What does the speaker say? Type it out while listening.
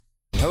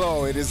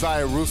Hello, it is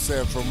I,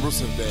 Rusev from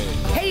Rusev Day.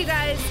 Hey, you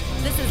guys,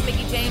 this is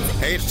Mickey James.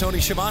 Hey, it's Tony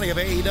Schiavone of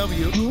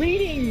AEW.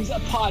 Greetings,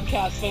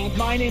 podcast fans.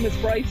 My name is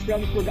Bryce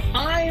Remsburg.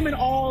 I am an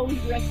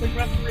all-elite wrestling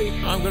referee.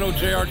 I'm good old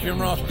JR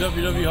Jim Ross,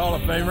 WWE Hall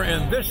of Famer,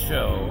 and this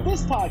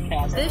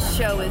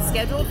show is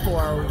scheduled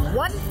for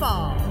one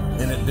fall.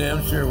 And it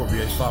damn sure will be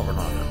a sovereign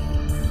honor.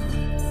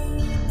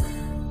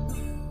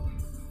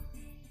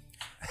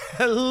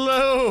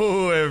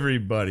 Hello,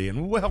 everybody,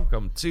 and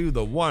welcome to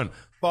the One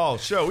Fall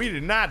Show. We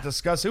did not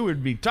discuss who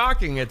would be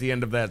talking at the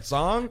end of that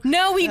song.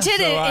 No, we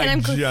didn't. So I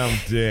and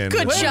jumped in.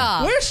 Good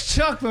job. Where's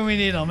Chuck when we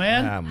need him,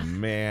 man? Oh,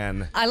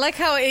 man. I like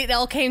how it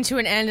all came to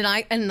an end,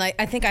 and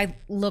I think I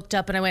looked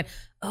up and I went,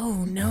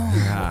 "Oh no,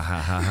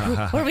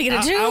 what are we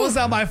gonna do?" I was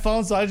on my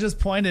phone, so I just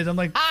pointed. I'm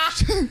like,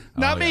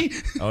 not me.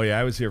 Oh, yeah,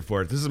 I was here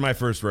for it. This is my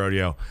first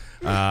rodeo.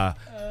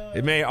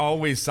 It may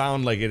always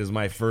sound like it is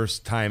my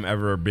first time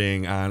ever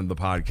being on the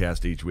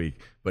podcast each week,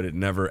 but it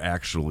never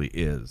actually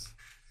is.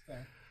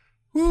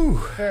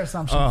 Fair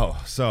assumption. Oh,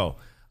 so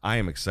I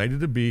am excited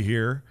to be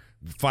here.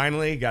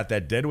 Finally got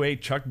that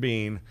deadweight Chuck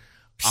Bean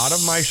out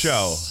of my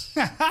show.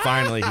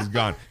 Finally, he's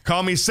gone.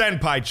 Call me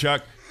Senpai,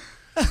 Chuck.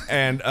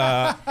 And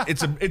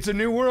it's a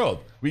new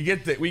world. We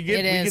get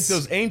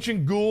those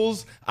ancient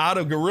ghouls out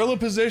of gorilla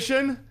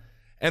position,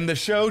 and the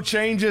show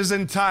changes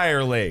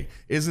entirely.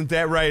 Isn't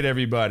that right,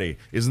 everybody?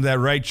 Isn't that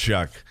right,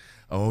 Chuck?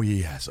 Oh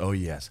yes, oh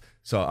yes.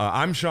 So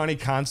I'm Shawnee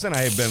Constant.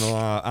 I have been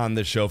on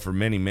this show for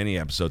many, many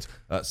episodes,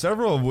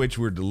 several of which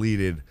were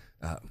deleted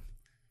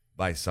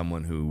by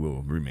someone who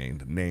will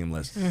remain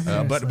nameless.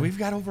 But we've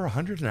got over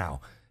 100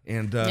 now,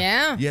 and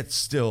yet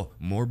still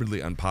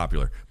morbidly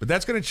unpopular. But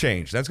that's going to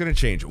change. That's going to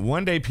change.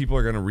 One day people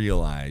are going to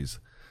realize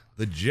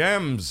the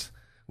gems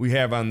we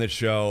have on this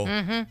show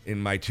in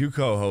my two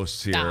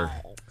co-hosts here.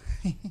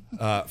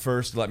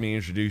 First, let me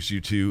introduce you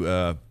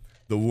to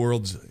the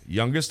world's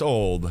youngest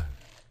old,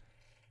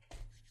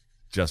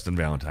 Justin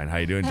Valentine. How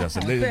you doing,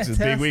 Justin? It's a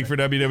big week for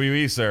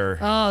WWE, sir.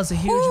 Oh, it's a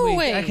huge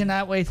week. I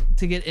cannot wait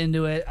to get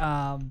into it.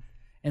 And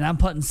I'm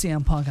putting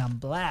CM Punk on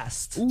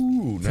blast.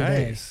 Ooh,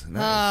 nice. Oh,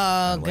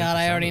 God,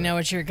 I already know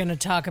what you're going to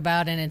talk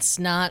about, and it's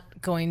not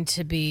going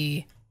to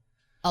be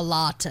a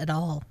lot at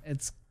all.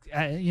 It's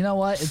you know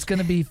what? It's going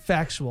to be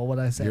factual, what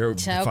I say. You're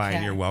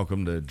fine. You're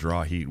welcome to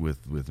draw heat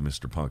with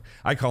Mr. Punk.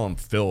 I call him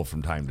Phil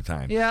from time to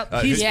time.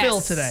 Yeah, he's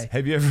Phil today.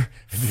 Have you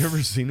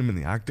ever seen him in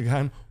the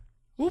Octagon?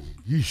 Whoop.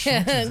 He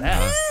shoots his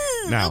ass.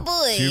 Now,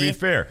 to be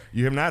fair,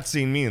 you have not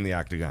seen me in the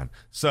Octagon.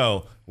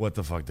 So, what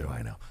the fuck do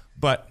I know?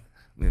 But,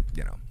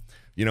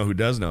 you know who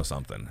does know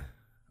something?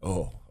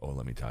 Oh,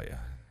 let me tell you.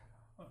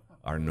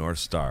 Our North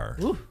Star.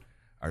 Ooh.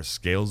 Our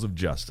scales of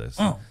justice.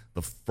 Oh.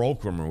 The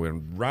fulcrum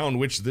around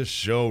which this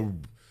show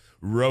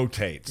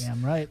rotates.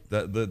 Damn right.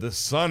 The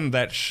sun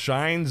that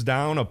shines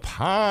down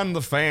upon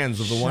the fans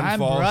of the One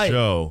Fall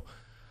Show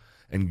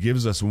and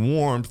gives us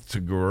warmth to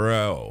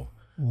grow.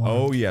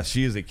 Oh, yes,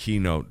 she is a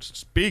keynote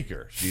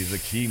speaker. She's a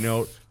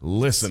keynote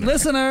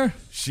listener.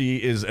 She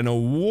is an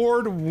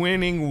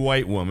award-winning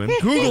white woman,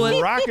 Google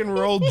it, rock and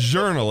roll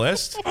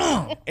journalist,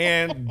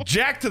 and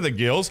jacked to the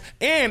gills,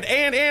 and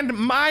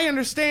I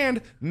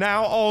understand,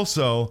 now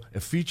also a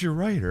feature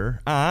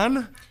writer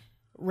on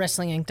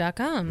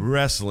WrestlingInc.com.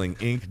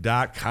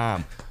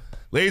 WrestlingInc.com.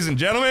 Ladies and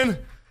gentlemen,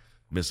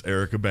 Miss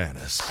Erica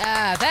Banas.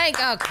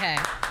 Okay.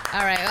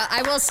 All right. Well,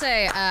 I will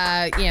say,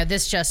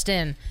 this just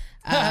in.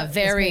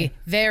 Very,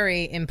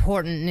 very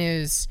important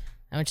news.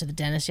 I went to the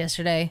dentist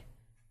yesterday.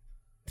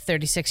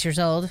 36 years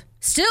old.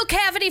 Still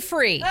cavity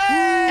free.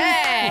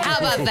 Hey, how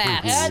about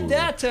that? Add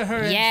that to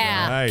her.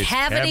 Yeah, nice.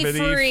 cavity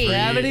free.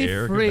 Cavity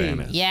free.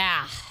 Banas.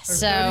 Yeah. For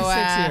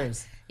 36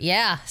 years.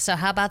 Yeah. So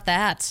how about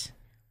that?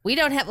 We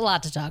don't have a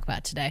lot to talk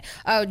about today.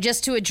 Oh,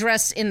 just to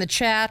address in the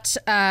chat.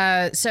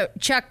 So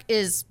Chuck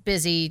is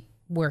busy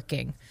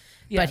working.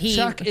 Yeah, but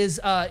Chuck is,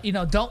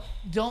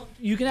 don't,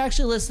 you can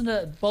actually listen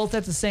to both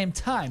at the same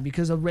time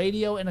because a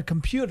radio and a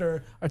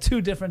computer are two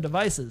different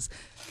devices.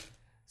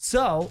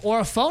 So,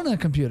 or a phone and a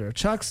computer.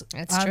 Chuck's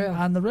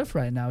on the riff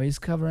right now. He's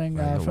covering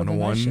for the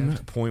night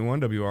shift.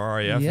 101.1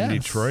 WRIF in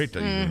Detroit.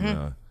 You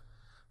can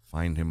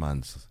find him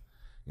on,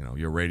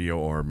 your radio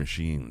or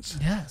machines.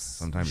 Yes.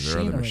 Sometimes there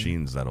are other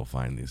machines that'll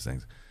find these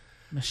things.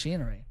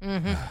 Machinery.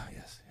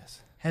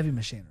 Yes. Heavy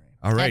machinery.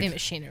 All right. Heavy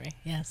machinery,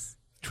 yes.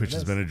 Twitch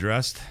has been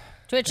addressed.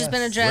 Twitch has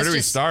been addressed. Where do we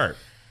start?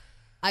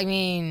 I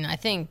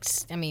think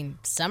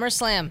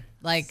SummerSlam.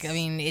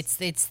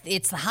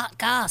 It's the hot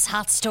goss,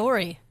 hot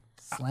story.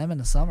 Slam in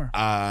the summer.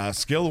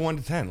 Scale of 1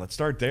 to 10. Let's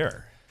start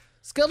there.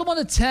 Scale of 1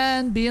 to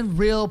 10, being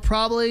real,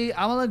 probably.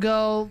 I'm gonna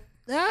go.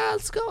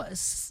 Let's go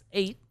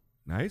 8.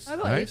 Nice.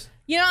 Nice.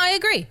 I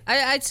agree.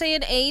 I'd say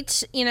an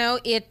 8.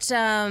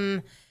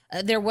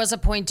 There was a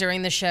point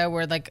during the show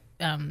where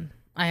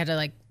I had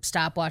to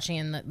stop watching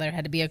and there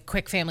had to be a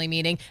quick family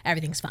meeting.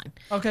 Everything's fine.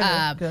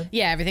 Okay, good.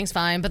 Yeah, everything's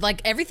fine.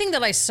 But everything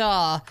that I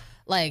saw,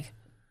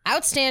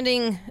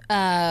 outstanding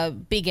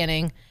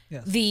beginning.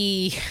 Yes.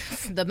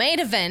 The main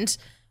event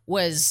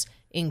was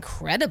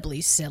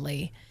incredibly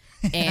silly,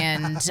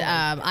 and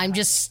I'm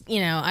just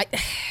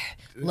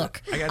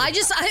look. I I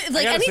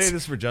gotta any say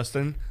this for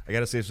Justin. I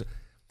gotta say this.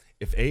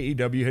 If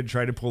AEW had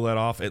tried to pull that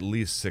off, at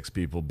least 6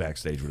 people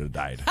backstage would have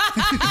died.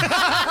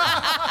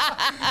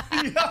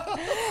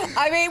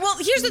 I mean, well,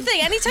 here's the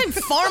thing. Anytime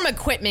farm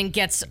equipment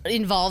gets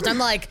involved, I'm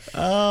like,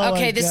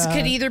 okay, this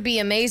could either be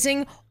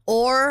amazing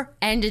or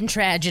end in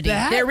tragedy.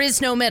 There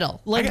is no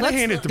middle. I gotta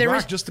hand it to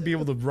Brock just to be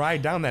able to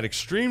ride down that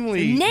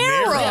extremely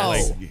narrow.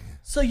 like,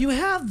 So you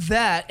have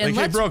that, and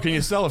hey, bro, can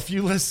you sell a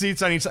few less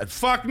seats on each side?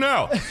 Fuck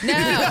no.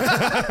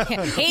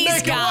 No,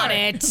 he's got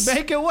it.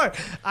 Make it work.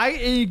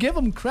 And you give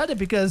them credit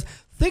because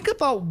think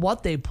about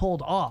what they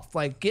pulled off,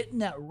 like getting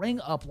that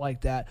ring up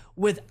like that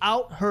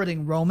without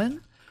hurting Roman,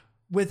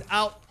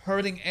 without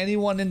hurting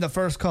anyone in the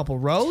first couple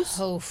rows.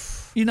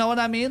 Oof. You know what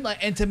I mean? Like,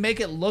 and to make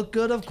it look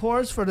good, of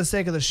course, for the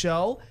sake of the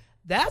show.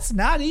 That's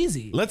not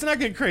easy. Let's not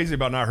get crazy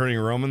about not hurting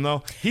Roman,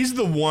 though. He's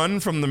the one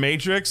from The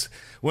Matrix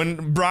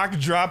when Brock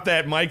dropped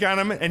that mic on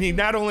him, and he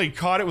not only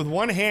caught it with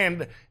one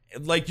hand,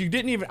 like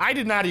I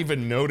did not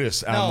even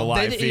notice on the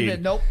live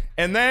feed. Nope.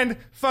 And then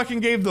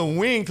fucking gave the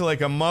wink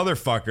like a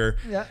motherfucker.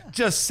 Yeah.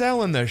 Just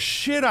selling the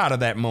shit out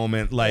of that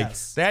moment. Like,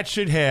 that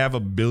should have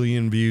 1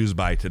 billion views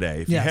by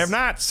today. If you have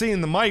not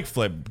seen the mic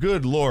flip,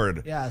 good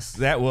Lord. Yes.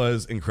 That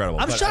was incredible.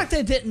 I'm shocked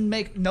they didn't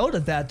make note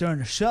of that during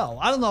the show.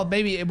 I don't know,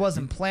 maybe it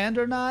wasn't planned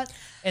or not.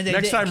 And they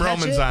next didn't time catch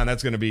Roman's it. on,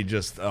 that's going to be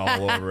just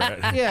all over it.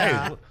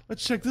 Yeah. Hey,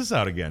 let's check this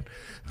out again.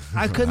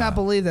 I could not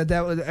believe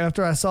that was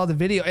after I saw the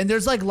video. And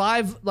there's like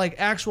live, like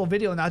actual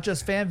video, not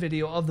just fan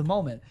video of the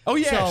moment. Oh,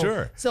 yeah,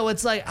 sure. So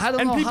it's like, I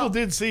don't know. And people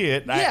did see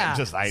it. Yeah.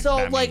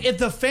 If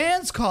the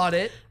fans caught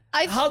it,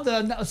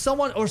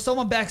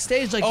 someone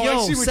backstage, like, I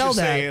yo, see what sell you're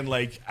that. saying.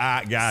 Like,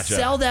 gotcha.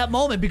 Sell that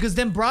moment, because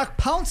then Brock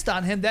pounced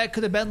on him. That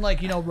could have been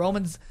like,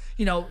 Roman's,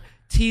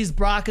 teased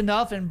Brock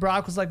enough, and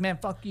Brock was like, man,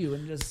 fuck you,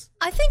 and just...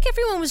 I think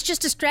everyone was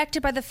just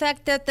distracted by the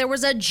fact that there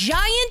was a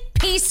giant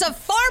piece of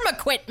farm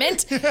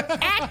equipment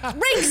at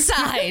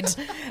ringside.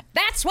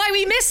 That's why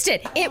we missed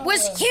it. It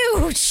was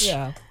huge.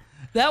 Yeah.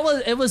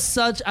 It was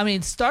such, I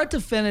mean, start to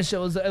finish, it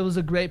was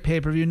a great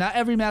pay-per-view. Not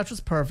every match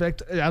was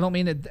perfect. I don't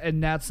mean it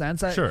in that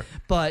sense. Sure.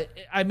 But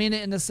I mean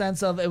it in the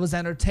sense of it was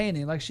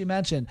entertaining. Like she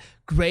mentioned,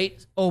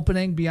 great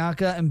opening,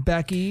 Bianca and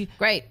Becky.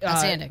 Great,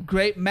 outstanding.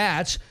 Great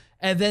match.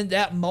 And then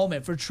that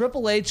moment for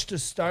Triple H to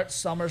start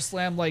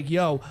SummerSlam, like,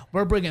 yo,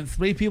 we're bringing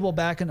 3 people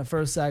back in the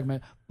first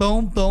segment.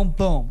 Boom, boom,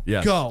 boom.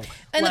 Yes. Go.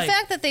 And like, the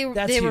fact that they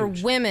were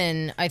huge.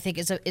 women, I think,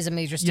 is a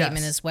major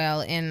statement Yes. as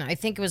well. And I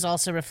think it was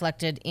also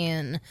reflected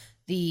in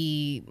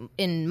Monday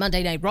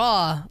Night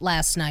Raw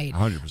last night,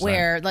 100%.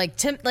 where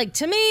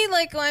to me,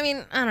 I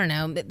mean, I don't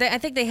know. I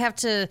think they have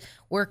to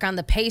work on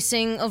the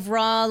pacing of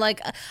Raw.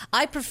 Like,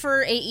 I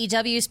prefer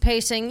AEW's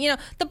pacing,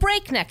 the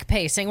breakneck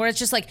pacing, where it's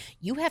just like,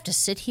 you have to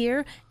sit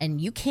here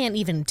and you can't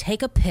even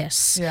take a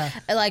piss. Yeah.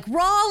 Like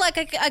Raw,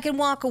 like I can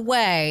walk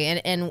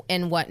away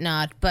and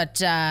whatnot,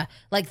 but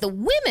like the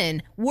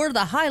women were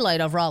the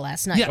highlight of Raw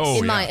last night. Yes.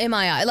 In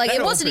my eye, like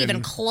That it wasn't open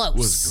even close.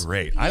 Was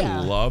great. Yeah. I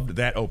loved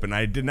that open.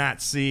 I did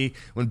not see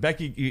when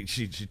Becky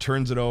she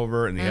turns it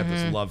over and they have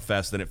this love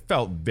fest, and it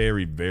felt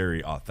very,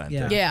 very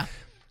authentic. Yeah.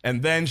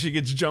 And then she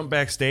gets jumped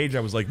backstage. I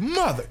was like,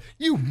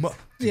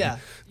 Yeah.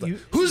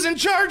 Who's in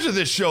charge of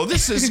this show?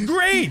 This is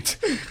great.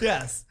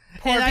 Yes.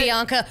 Poor And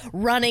Bianca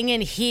running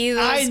in heels.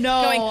 I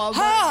know. Going, I'm ha, like-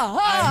 ha,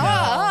 I know.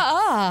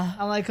 ha, ha.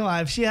 I'm like, come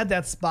on. If she had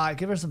that spot,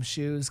 give her some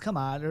shoes. Come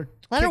on. Or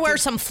Let her kick wear the-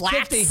 some Kick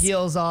flats. the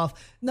heels off.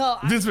 No.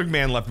 Vince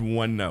McMahon left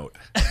one note.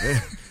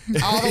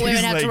 All the women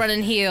He's have to like, run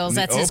in heels. in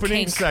That's the his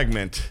opening kink.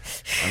 segment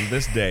on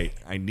this date,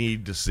 I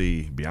need to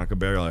see Bianca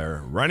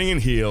Belair running in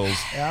heels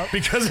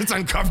because it's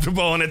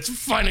uncomfortable and it's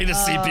funny to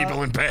see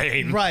people in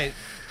pain. Right.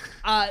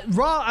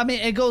 Raw, I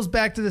mean, it goes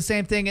back to the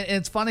same thing. And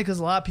it's funny because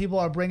a lot of people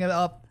are bringing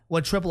up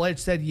what Triple H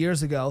said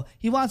years ago.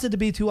 He wants it to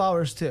be 2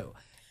 hours too.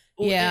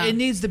 Yeah. It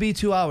needs to be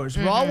 2 hours.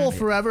 Raw will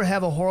forever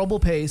have a horrible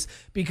pace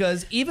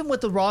because even with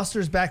the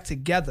rosters back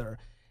together,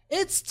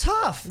 it's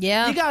tough.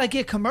 Yeah. You got to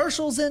get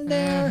commercials in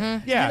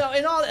there. Yeah.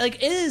 And all, like,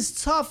 it is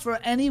tough for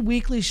any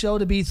weekly show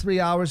to be 3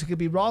 hours. It could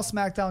be Raw,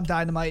 SmackDown,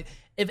 Dynamite.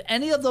 If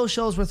any of those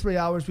shows were 3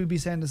 hours, we'd be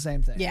saying the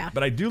same thing. Yeah.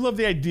 But I do love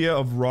the idea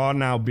of Raw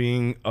now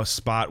being a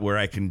spot where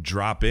I can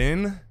drop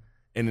in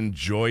and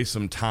enjoy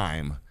some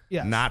time,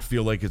 Yes. not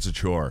feel like it's a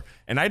chore.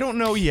 And I don't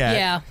know yet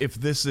Yeah. if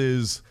this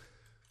is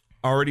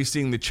already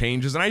seeing the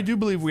changes. And I do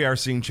believe we are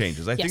seeing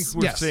changes. I think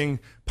we're Yes. seeing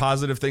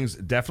positive things,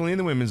 definitely in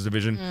the women's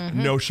division.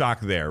 No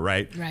shock there,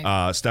 right?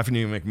 Right.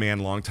 Stephanie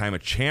McMahon, long time a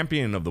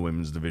champion of the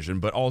women's division,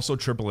 but also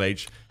Triple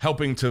H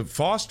helping to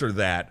foster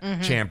that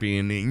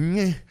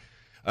championing.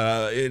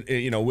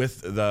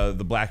 With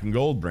the black and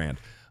gold brand.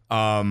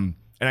 And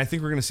I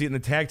think we're going to see it in the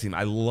tag team.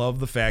 I love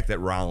the fact that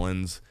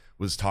Rollins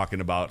was talking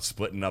about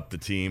splitting up the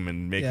team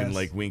and making Yes.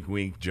 like wink,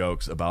 wink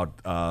jokes about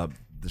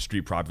the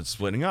Street Profits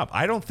splitting up.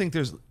 I don't think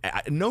there's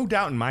no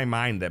doubt in my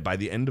mind that by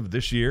the end of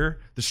this year,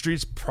 the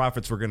Street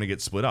Profits were going to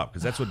get split up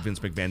because that's what Vince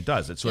McMahon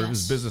does. It's sort of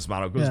his business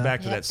model. It goes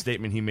back to that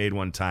statement he made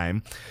one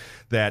time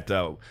that,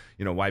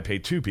 why pay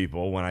two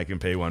people when I can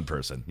pay one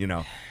person,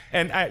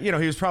 And, he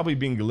was probably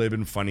being glib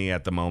and funny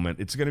at the moment.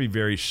 It's going to be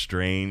very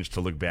strange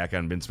to look back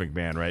on Vince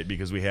McMahon, right?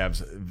 Because we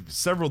have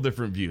several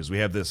different views. We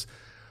have this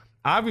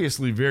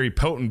obviously very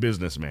potent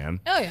businessman.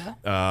 Oh,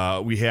 yeah.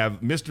 We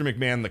have Mr.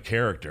 McMahon, the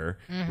character,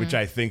 which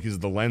I think is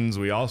the lens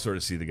we all sort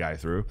of see the guy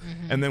through.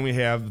 And then we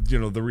have,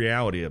 the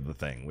reality of the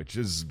thing, which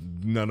is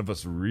none of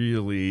us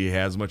really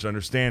has much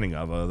understanding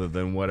of other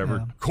than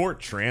whatever court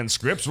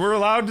transcripts we're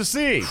allowed to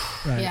see.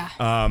 Right.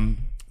 Yeah.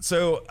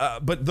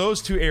 But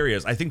those two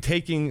areas, I think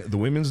taking the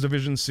women's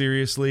division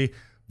seriously,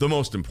 the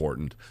most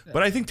important.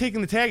 But I think taking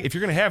the tag, if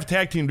you're going to have a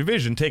tag team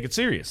division, take it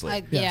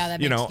seriously.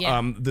 That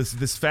makes,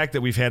 this fact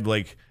that we've had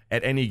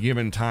at any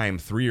given time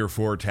 3 or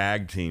 4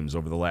 tag teams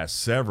over the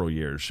last several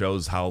years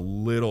shows how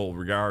little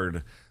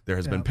regard there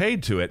has been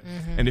paid to it.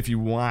 And if you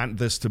want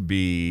this to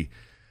be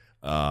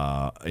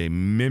a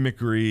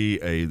mimicry,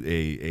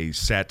 a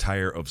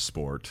satire of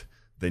sport,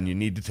 then you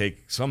need to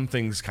take some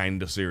things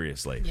kind of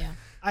seriously. Yeah.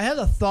 I had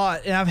a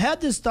thought, and I've had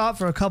this thought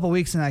for a couple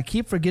weeks, and I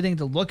keep forgetting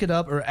to look it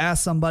up or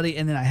ask somebody.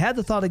 And then I had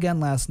the thought again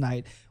last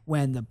night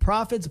when the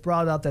Profits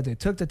brought up that they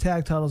took the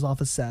tag titles off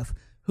of Seth.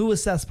 Who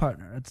was Seth's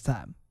partner at the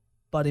time?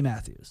 Buddy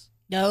Matthews.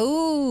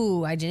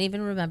 No, I didn't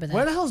even remember that.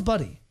 Where the hell's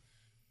Buddy?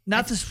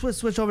 Not to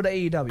switch over to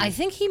AEW. I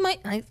think he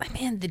might.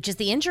 Just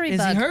the injury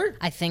bug. Is he hurt?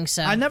 I think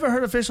so. I never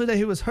heard officially that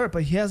he was hurt,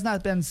 but he has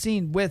not been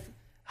seen with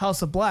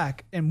House of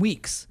Black in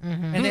weeks,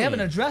 and they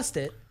haven't addressed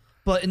it.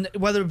 But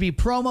whether it be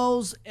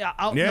promos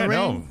out in the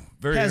ring,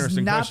 very has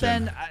interesting not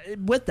question.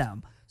 been with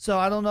them. So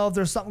I don't know if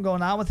there's something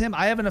going on with him.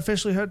 I haven't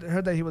officially heard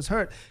that he was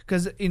hurt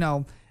because,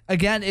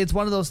 again, it's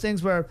one of those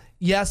things where,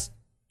 yes,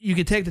 you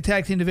could take the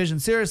tag team division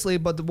seriously,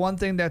 but the one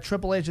thing that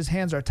Triple H's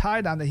hands are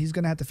tied on that he's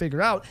going to have to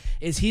figure out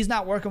is he's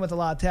not working with a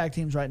lot of tag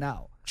teams right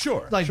now.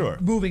 Sure.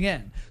 Moving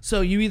in.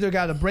 So you either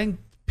got to bring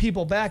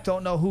people back,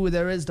 don't know who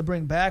there is to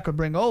bring back or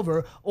bring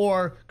over,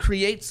 or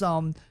create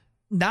some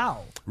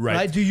now.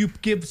 Right? Do you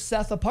give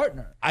Seth a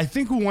partner? I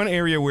think one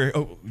area where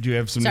do you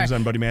have some news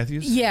on Buddy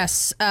Matthews?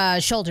 Yes,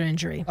 shoulder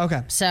injury.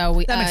 Okay,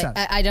 so that makes sense.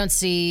 I don't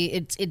see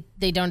it.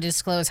 They don't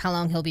disclose how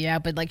long he'll be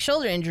out, but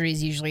shoulder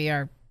injuries usually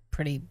are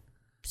pretty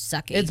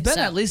sucky. It's been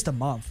at least a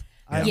month.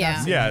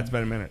 It's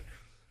been a minute.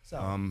 So,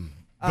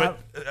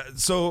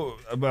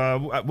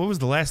 what was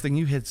the last thing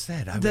you had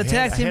said? The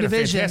tag team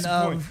division.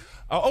 Do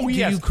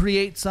yes. you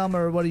create some,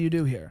 or what do you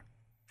do here?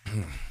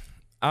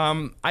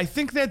 I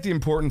think that the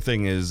important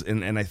thing is,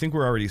 and I think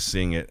we're already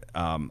seeing it.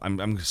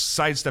 I'm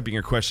sidestepping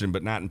your question,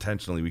 but not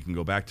intentionally. We can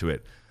go back to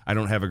it. I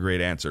don't have a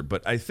great answer,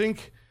 but I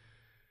think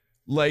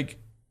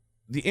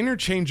the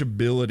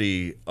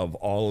interchangeability of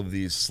all of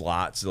these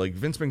slots,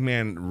 Vince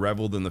McMahon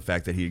reveled in the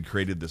fact that he had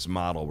created this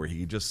model where he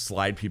could just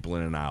slide people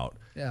in and out.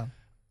 Yeah.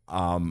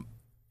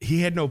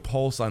 He had no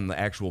pulse on the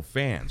actual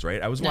fans,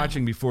 right? I was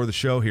watching before the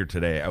show here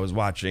today. I was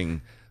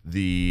watching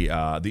the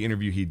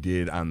interview he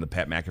did on the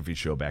Pat McAfee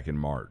show back in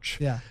March.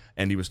 Yeah.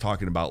 And he was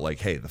talking about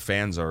hey, the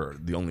fans are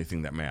the only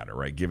thing that matter,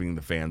 right? Giving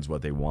the fans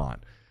what they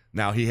want.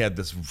 Now he had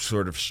this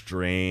sort of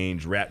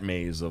strange rat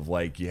maze of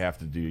you have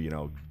to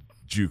do,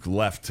 juke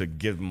left to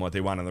give them what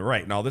they want on the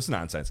right and all this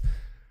nonsense.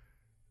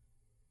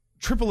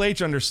 Triple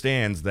H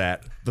understands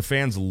that the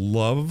fans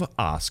love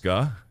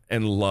Asuka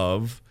and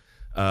love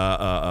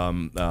oh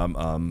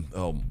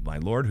my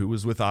lord, who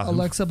was with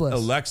Alexa Bliss.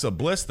 Alexa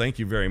Bliss, thank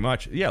you very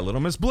much. Yeah,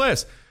 Little Miss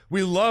Bliss.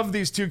 We love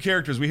these two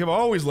characters. We have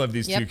always loved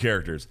these two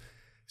characters.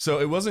 So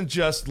it wasn't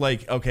just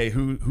okay,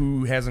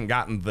 who hasn't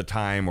gotten the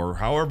time or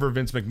however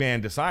Vince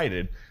McMahon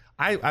decided.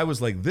 I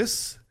was like,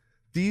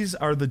 these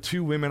are the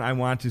two women I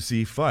want to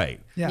see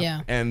fight.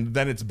 Yeah. And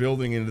then it's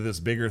building into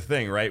this bigger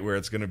thing, right? Where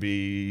it's going to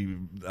be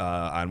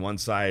on one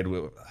side.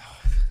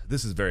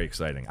 This is very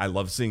exciting. I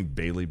love seeing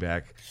Bayley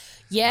back.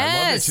 Yes. I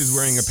love that she's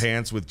wearing a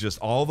pants with just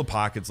all the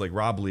pockets like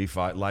Rob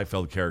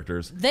Liefeld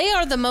characters. They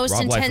are the most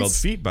Rob intense.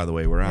 Liefeld's feet, by the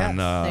way. We're on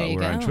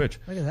Twitch.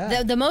 Look at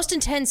that. The most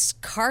intense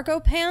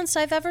cargo pants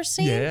I've ever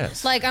seen.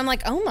 Yes. I'm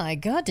oh my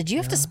God, did you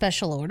have to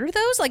special order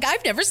those?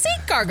 I've never seen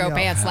cargo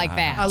pants like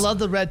that. I love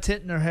the red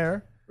tint in her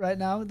hair right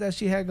now that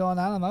she had going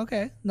on. I'm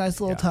okay.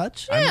 Nice little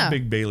touch. I'm a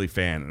big Bayley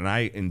fan, and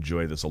I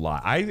enjoy this a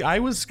lot. I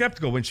was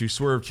skeptical when she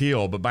swerved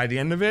heel, but by the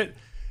end of it,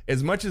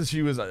 as much as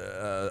she was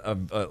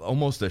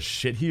almost a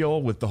shit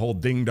heel with the whole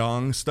ding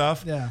dong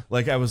stuff,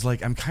 I was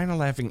I'm kind of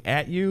laughing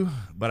at you,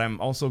 but I'm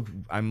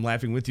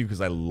laughing with you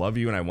because I love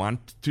you and I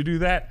want to do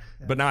that.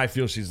 Yeah. But now I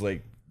feel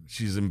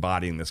she's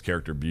embodying this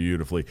character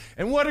beautifully.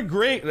 And what a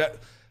great,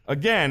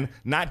 again,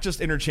 not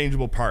just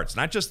interchangeable parts,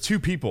 not just two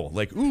people,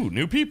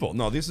 new people.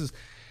 No, this is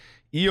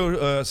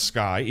Io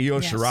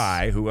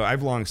Shirai, who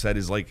I've long said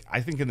is I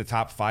think in the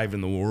top 5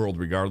 in the world,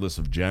 regardless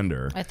of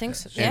gender. I think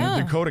so.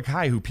 And Dakota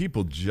Kai, who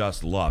people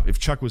just love. If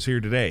Chuck was here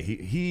today,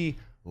 he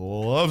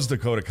loves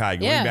Dakota Kai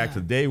going Yeah. back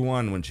to day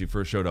one when she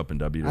first showed up in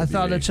WWE. I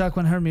thought of Chuck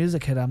when her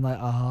music hit. I'm like,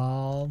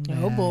 oh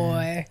man. Oh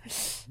boy.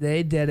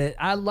 They did it.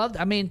 I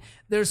mean,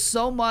 there's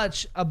so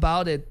much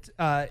about it,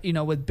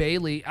 with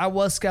Bayley. I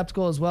was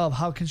skeptical as well of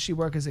how can she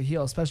work as a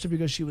heel, especially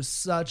because she was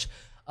such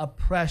a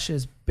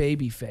precious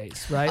baby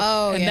face, right?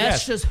 Oh, and yeah.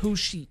 that's just who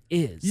she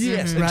is.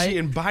 Yes, right? and she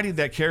embodied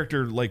that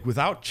character like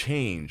without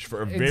change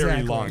for a very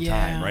Exactly. long time,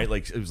 Yeah. right?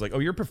 Like it was like, oh,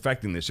 you're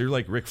perfecting this. You're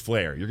like Ric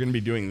Flair. You're going to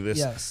be doing this.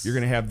 Yes. You're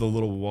going to have the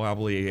little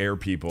wobbly air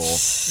people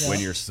when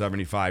you're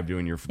 75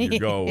 doing your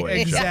go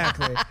away.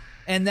 Exactly.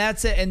 And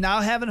that's it. And now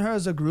having her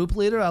as a group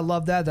leader, I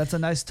love that. That's a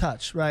nice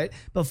touch, right?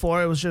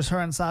 Before it was just her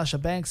and Sasha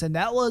Banks. And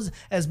that was,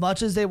 as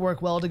much as they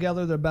work well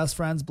together, they're best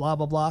friends, blah,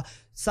 blah, blah.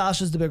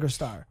 Sasha's the bigger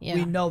star. Yeah.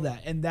 We know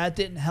that. And that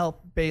didn't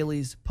help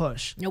Bayley's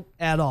push Nope.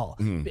 at all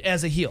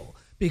as a heel.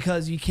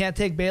 Because you can't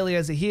take Bayley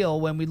as a heel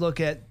when we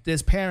look at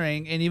this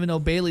pairing. And even though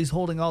Bayley's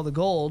holding all the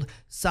gold,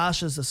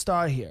 Sasha's a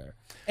star here.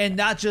 And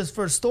not just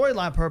for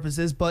storyline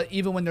purposes, but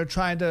even when they're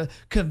trying to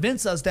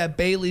convince us that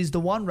Bayley's the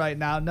one right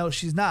now, no,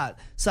 she's not.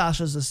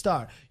 Sasha's a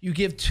star. You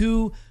give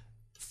two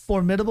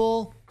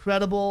formidable,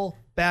 credible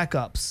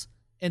backups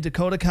in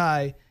Dakota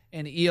Kai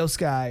and Io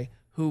Sky,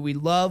 who we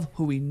love,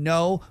 who we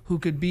know, who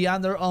could be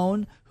on their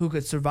own, who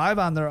could survive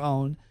on their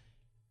own,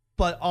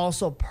 but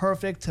also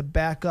perfect to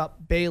back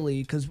up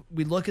Bayley, because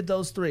we look at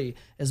those three.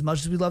 As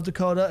much as we love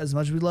Dakota, as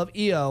much as we love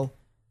Io,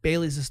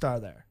 Bayley's a star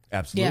there.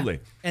 Absolutely.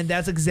 And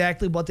that's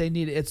exactly what they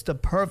needed. It's the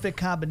perfect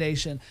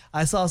combination.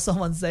 I saw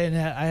someone saying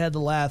that. I had to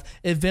laugh.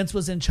 If Vince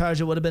was in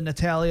charge, it would have been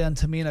Natalya and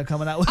Tamina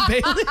coming out with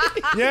Bayley.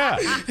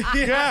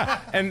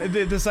 Yeah. And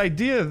this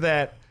idea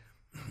that,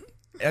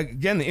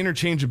 again, the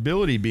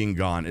interchangeability being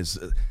gone is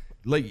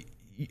like,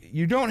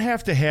 you don't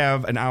have to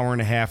have an hour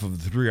and a half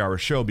of the 3-hour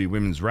show be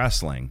women's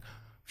wrestling.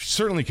 You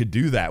certainly could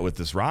do that with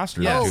this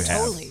roster that Oh, you have.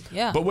 totally.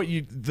 Yeah. But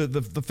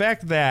the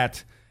fact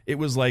that it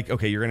was like,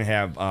 okay, you're going to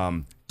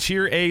have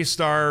tier A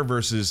star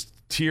versus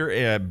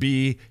tier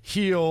B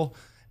heel,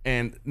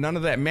 and none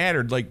of that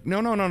mattered. Like,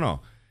 no.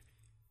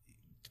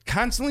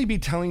 Constantly be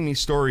telling me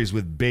stories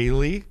with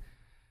Bayley,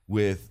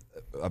 with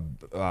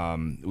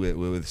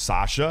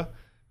Sasha,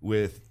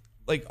 with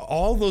like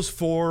all those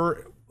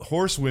 4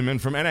 horsewomen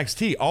from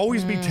NXT.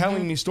 Always be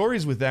telling me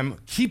stories with them,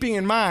 keeping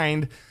in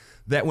mind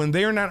that when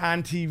they're not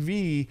on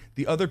TV,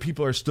 the other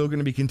people are still going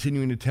to be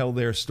continuing to tell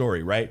their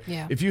story, right?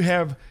 Yeah. If you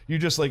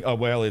just like, oh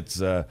well, it's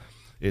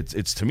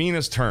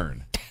Tamina's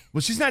turn.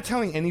 Well, she's not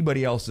telling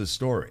anybody else's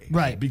story,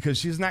 Right. Because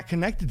she's not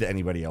connected to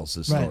anybody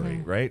else's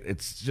story, right?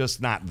 It's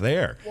just not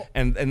there,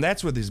 and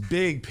that's where this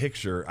big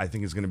picture I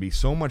think is going to be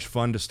so much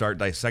fun to start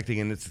dissecting,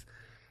 and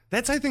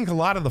that's I think a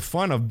lot of the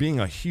fun of being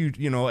a huge,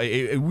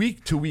 a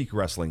week to week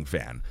wrestling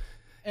fan,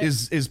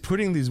 is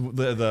putting these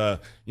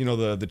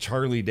the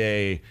Charlie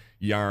Day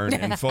yarn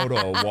and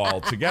photo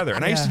wall together.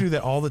 And I used to do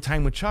that all the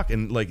time with Chuck,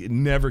 and like it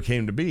never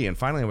came to be. And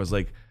finally I was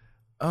like,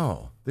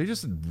 oh, they're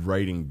just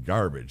writing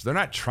garbage. They're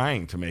not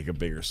trying to make a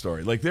bigger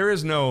story. Like there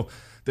is no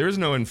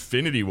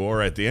Infinity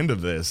War at the end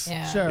of this.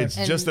 Yeah. Sure. It's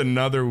just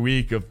another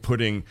week of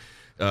putting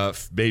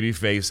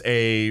babyface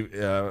A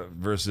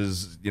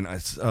versus,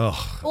 it's,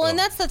 Well, and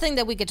that's the thing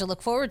that we get to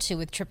look forward to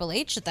with Triple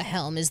H at the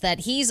helm, is that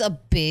he's a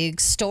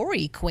big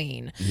story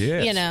queen.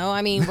 Yes.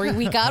 I mean,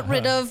 we got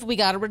rid of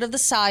the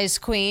size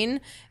queen,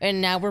 and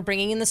now we're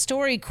bringing in the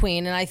story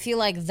queen, and I feel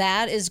like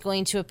that is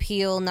going to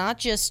appeal not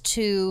just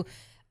to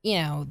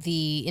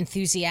the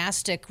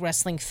enthusiastic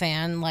wrestling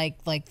fan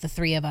like the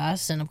three of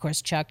us, and of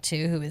course Chuck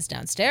too, who is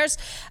downstairs,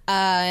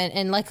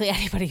 and likely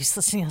anybody who's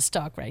listening to us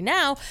talk right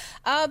now,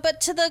 but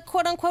to the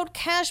quote unquote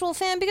casual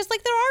fan, because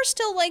like there are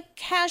still like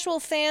casual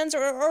fans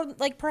or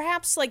like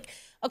perhaps like,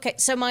 okay,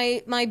 so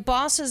my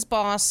boss's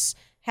boss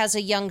has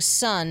a young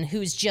son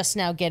who's just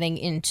now getting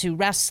into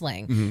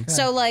wrestling. Mm-hmm.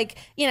 So like,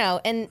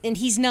 and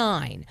he's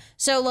 9.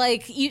 So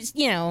like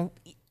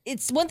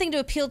it's one thing to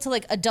appeal to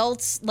like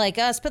adults like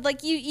us, but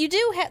like you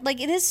do have like,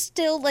 it is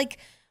still like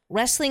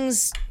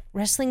wrestling's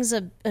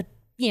a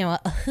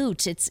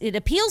hoot. It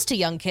appeals to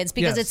young kids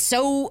because Yes. it's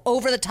so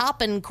over the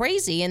top and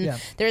crazy, and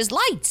there's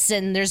lights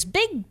and there's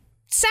big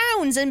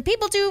sounds and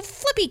people do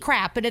flippy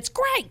crap and it's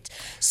great.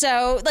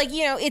 So like,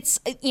 it's,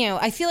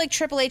 I feel like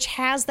Triple H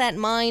has that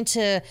mind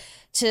to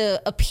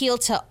appeal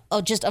to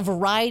just a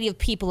variety of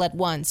people at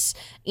once,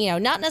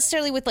 not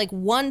necessarily with like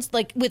one,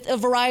 like with a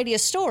variety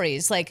of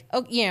stories, like,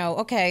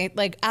 okay,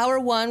 like hour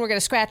 1, we're going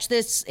to scratch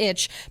this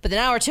itch, but then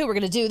hour 2, we're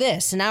going to do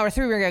this. And hour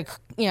 3, we're going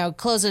to,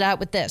 close it out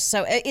with this.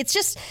 So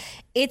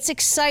it's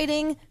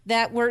exciting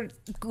that we're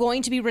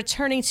going to be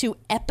returning to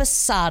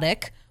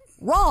episodic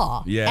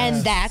Raw.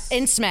 Yes.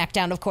 And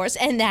SmackDown, of course.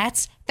 And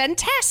that's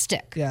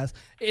fantastic. Yes.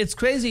 It's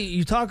crazy.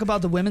 You talk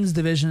about the women's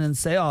division and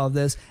say all of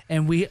this,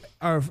 and we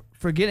are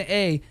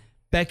forgetting,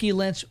 Becky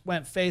Lynch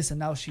went face and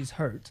now she's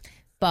hurt.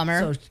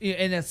 Bummer. So,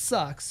 and it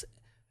sucks.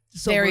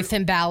 So Very we're-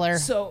 Finn Balor.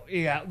 So,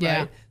 yeah, right.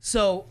 Yeah.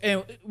 So,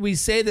 and we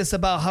say this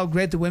about how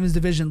great the women's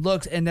division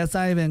looks, and that's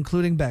not even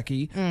including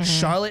Becky. Mm-hmm.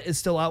 Charlotte is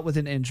still out with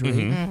an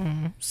injury.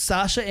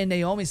 Sasha and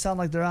Naomi sound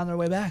like they're on their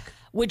way back.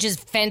 which is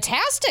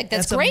fantastic.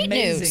 That's great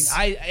amazing. news.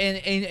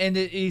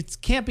 It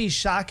can't be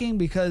shocking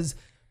because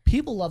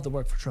people love to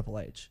work for Triple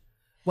H,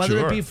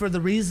 whether it be for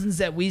the reasons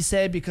that we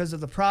say because of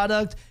the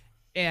product,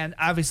 and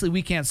obviously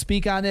we can't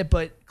speak on it,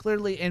 but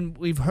clearly, and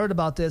we've heard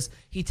about this,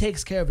 he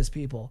takes care of his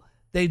people.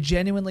 They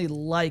genuinely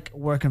like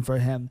working for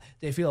him.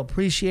 They feel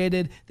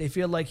appreciated. They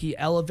feel like he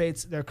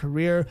elevates their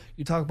career.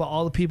 You talk about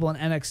all the people in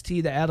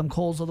NXT, the Adam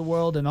Coles of the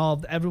world, and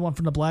everyone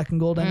from the Black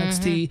and Gold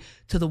NXT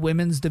to the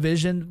women's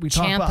division. We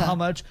talk about how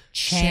much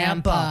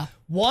Ciampa.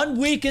 1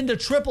 week into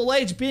Triple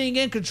H being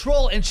in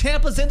control, and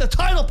Ciampa's in the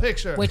title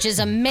picture, which is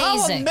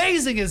amazing. How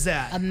amazing is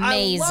that?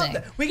 Amazing. I love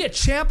that. We get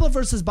Ciampa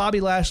versus Bobby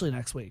Lashley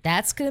next week.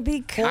 That's gonna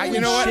be cool. You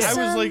know what?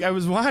 I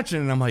was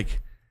watching, and I'm like,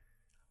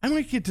 I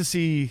might get to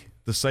see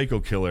the Psycho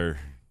Killer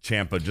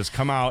Ciampa just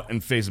come out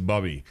and face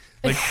Bubby.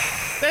 Like,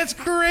 that's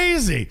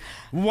crazy.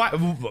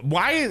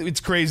 Why it's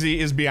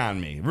crazy is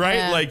beyond me, right?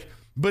 Yeah. Like,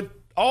 but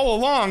all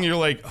along you're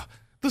like,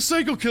 the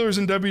Psycho Killer's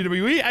in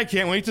WWE. I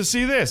can't wait to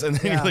see this. And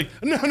then you're like,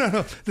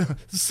 no. The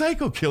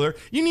Psycho Killer?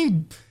 You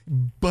mean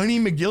Bunny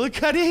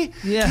McGillicuddy?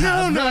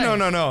 Yeah.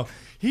 No.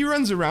 He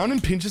runs around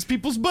and pinches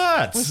people's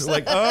butts.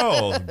 Like,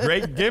 oh,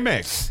 great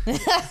gimmick.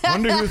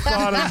 Wonder who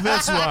thought of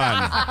this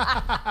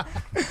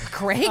one.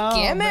 Great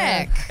gimmick.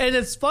 Man. And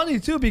it's funny,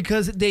 too,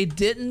 because they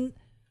didn't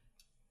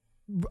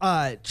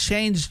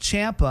change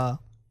Ciampa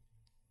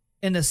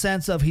in the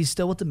sense of he's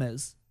still with The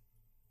Miz.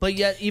 But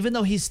yet, even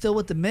though he's still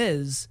with The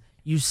Miz,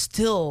 you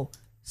still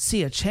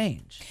see a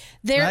change.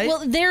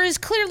 There is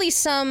clearly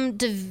some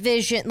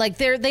division. Like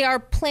they are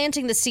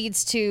planting the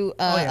seeds to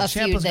a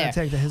feud Ciampa's there. gonna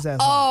take his ass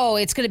Oh,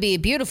 it's going to be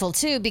beautiful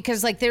too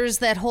because like there's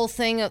that whole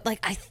thing of like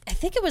I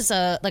think it was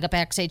a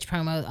backstage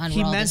promo on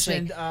he Raw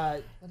mentioned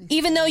this week.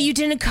 Even though you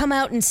didn't come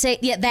out and say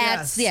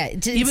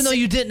even though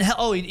you didn't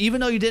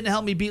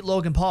help me beat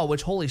Logan Paul,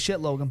 which holy shit,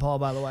 Logan Paul,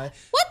 by the way.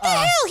 What the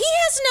hell? He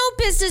has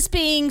no business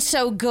being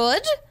so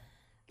good.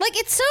 Like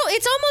it's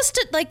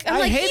almost like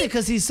I hate it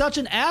because he's such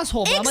an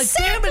asshole. But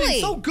Exactly. I'm like, damn it,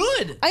 he's so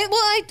good.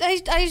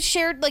 I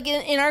shared like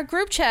in our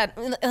group chat,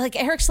 like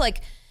Eric's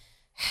like,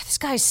 this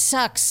guy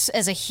sucks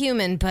as a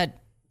human, but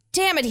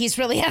damn it, he's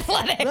really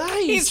athletic.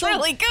 Right, he's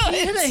really good.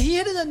 He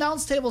hit an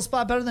announce table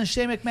spot better than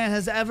Shane McMahon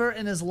has ever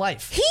in his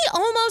life. He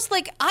almost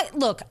like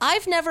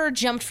I've never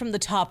jumped from the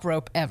top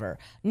rope ever,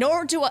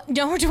 nor do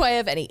I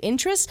have any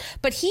interest.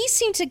 But he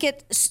seemed to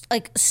get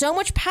like so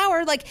much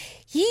power, like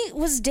he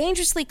was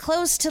dangerously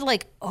close to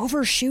like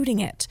overshooting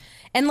it,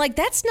 and like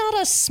that's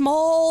not a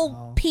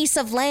small piece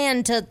of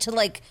land to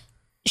like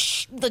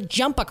the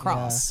jump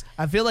across.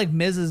 I feel like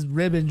Miz's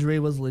rib injury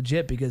was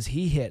legit because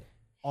he hit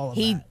all of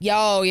that.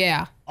 Oh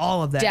yeah.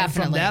 All of that.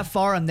 Definitely. And from that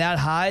far and that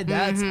high,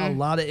 that's a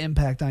lot of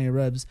impact on your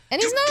ribs. And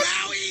he's not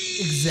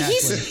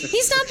Exactly.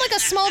 He's not like a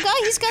small guy.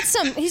 He's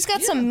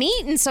got some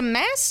meat and some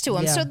mass to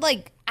him. Yeah. So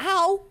like,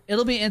 ow.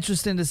 It'll be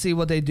interesting to see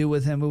what they do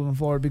with him moving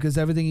forward because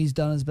everything he's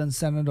done has been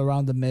centered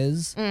around The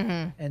Miz.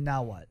 And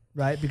now what?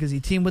 Right? Because he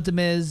teamed with The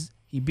Miz.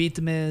 He beat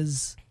The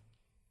Miz.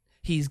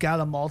 He's got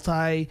a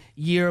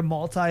multi-year,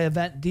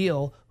 multi-event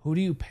deal. Who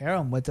do you pair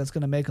him with that's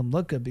going to make him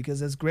look good?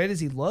 Because as great as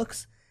he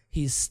looks,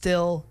 he's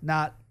still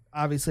not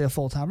obviously a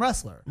full-time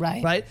wrestler.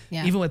 Right?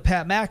 Yeah. Even with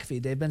Pat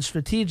McAfee, they've been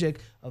strategic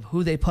of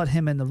who they put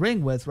him in the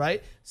ring with,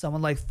 right?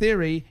 Someone like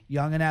Theory,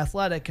 young and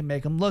athletic, can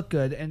make him look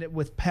good, and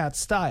with Pat's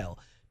style.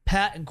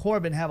 Pat and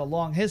Corbin have a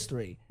long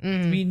history.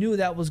 We knew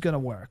that was going to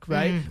work,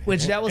 right?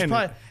 Which that was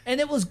probably, and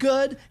it was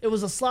good. It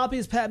was the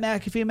sloppiest Pat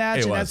McAfee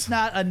match, and that's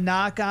not a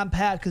knock on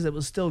Pat because it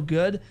was still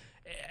good.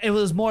 It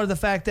was more the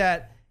fact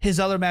that his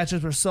other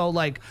matches were so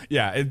like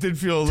it did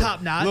feel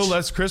top notch, a little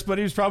less crisp, but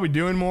he was probably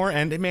doing more.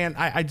 And man,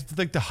 I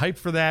think the hype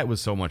for that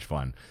was so much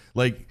fun.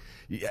 Like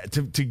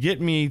to get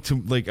me to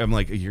like, I'm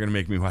like, you're gonna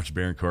make me watch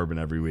Baron Corbin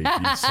every week,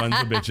 you sons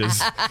of bitches.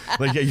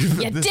 Like you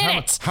did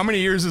it. How many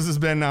years has this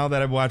been now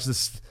that I've watched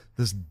this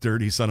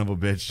dirty son of a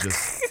bitch,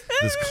 just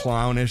this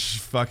clownish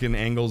fucking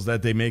angles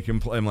that they make him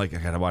play? I'm like, I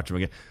gotta watch him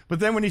again. But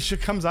then when he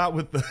comes out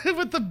with the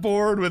with the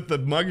board with the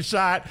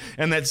mugshot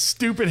and that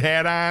stupid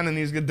hat on, and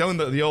he's doing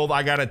the old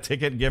I got a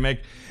ticket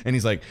gimmick, and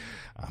he's like,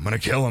 I'm gonna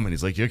kill him, and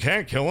he's like, you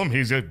can't kill him,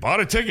 he's bought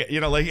a ticket,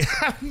 like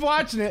I'm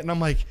watching it and I'm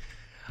like,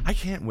 I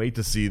can't wait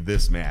to see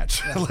this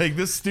match. Like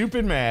this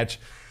stupid match.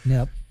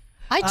 Yep.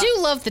 I do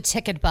love the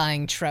ticket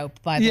buying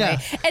trope, by the way.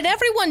 And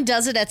everyone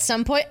does it at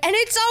some point, and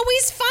it's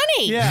always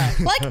funny. Yeah.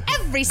 Like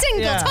every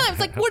single time. It's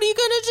like, what are you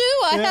going to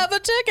do? I have a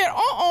ticket.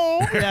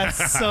 Uh-oh.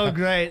 That's so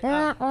great.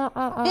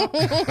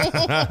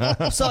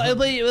 So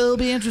it'll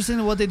be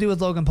interesting what they do with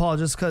Logan Paul,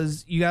 just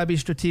because you got to be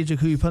strategic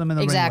who you put him in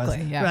the ring with.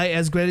 Exactly, yeah. Right?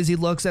 As great as he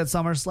looks at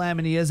SummerSlam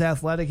and he is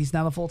athletic, he's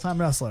not a full-time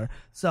wrestler.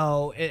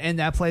 So, and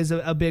that plays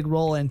a big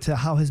role into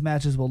how his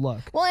matches will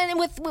look. Well, and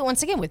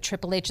once again, with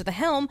Triple H at the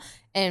helm,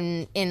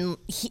 and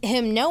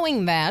him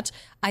knowing that,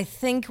 I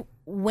think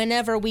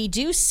whenever we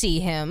do see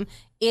him,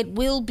 it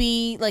will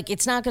be like,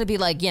 it's not going to be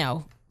like,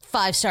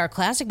 5-star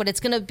classic, but it's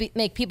going to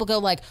make people go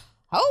like,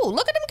 oh,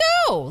 look at him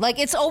go. Like,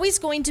 it's always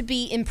going to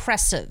be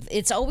impressive.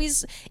 It's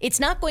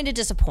not going to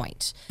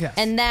disappoint. Yes.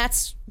 And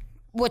that's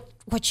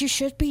what you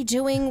should be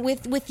doing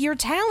with your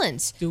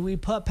talents. Do we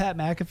put Pat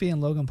McAfee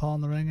and Logan Paul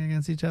in the ring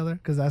against each other?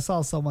 Because I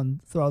saw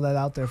someone throw that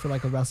out there for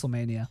like a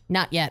WrestleMania.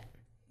 Not yet.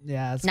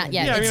 Yeah, it's Not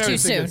yet. Yeah, It's I too would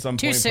think soon. At some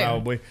Too point, soon.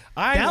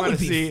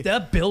 probably.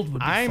 That build would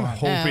be I'm fun.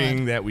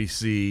 hoping that we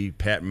see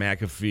Pat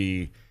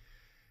McAfee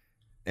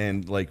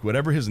and like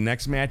whatever his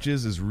next match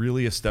is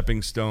really a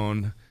stepping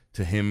stone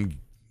to him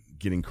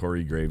getting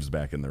Corey Graves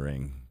back in the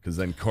ring. Because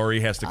then Corey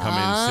has to come in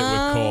and sit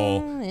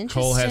with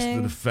Cole. Cole has to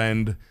interesting.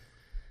 defend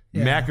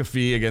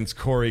McAfee against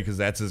Corey because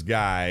that's his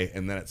guy.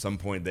 And then at some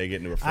point they get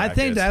into a fracas. I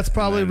think that's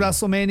probably and then-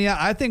 WrestleMania.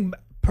 I think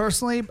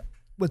personally,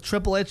 with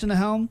Triple H in the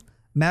helm,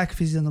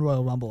 McAfee's in the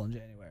Royal Rumble in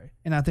January.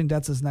 And I think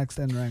that's his next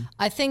in ring.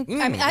 I think.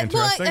 interesting.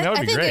 That would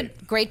I be think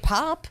great. a great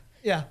pop.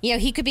 Yeah. You know,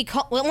 he could be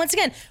called. Well, once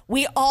again,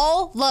 we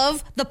all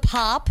love the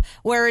pop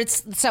where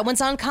it's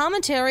someone's on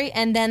commentary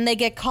and then they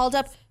get called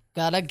up.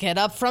 Gotta get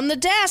up from the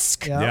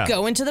desk. Yeah.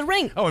 Go into the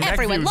ring. Oh, and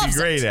Everyone McAfee would loves be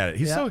great it. at it.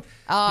 He's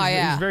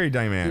Yeah. he's very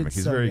dynamic. Dude's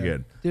He's so very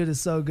good. Dude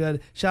is so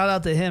good. Shout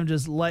out to him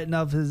just lighting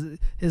up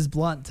his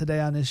blunt today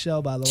on his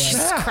show, by the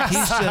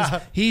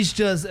way. he's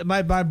just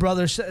my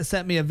brother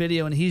sent me a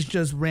video and he's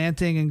just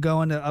ranting and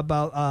going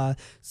about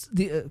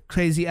the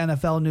crazy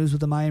NFL news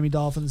with the Miami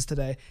Dolphins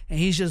today. And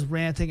he's just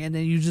ranting and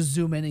then you just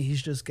zoom in and you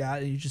just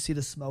see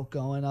the smoke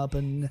going up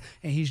and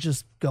he's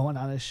just going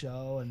on his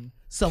show and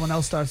someone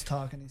else starts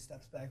talking, he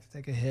steps back to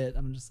take a hit.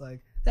 I'm just like,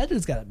 that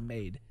dude's got it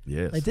made.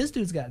 Yes. Like this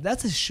dude's got it.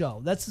 That's his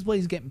show. That's what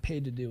he's getting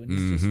paid to do. And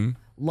he's just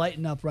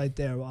lighting up right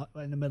there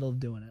in the middle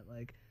of doing it.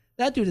 Like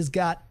that dude has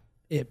got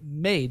it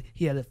made.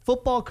 He had a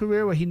football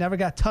career where he never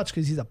got touched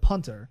because he's a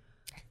punter.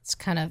 It's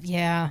kind of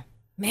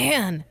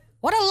man.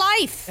 What a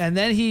life. And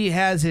then he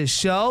has his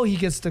show. He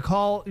gets to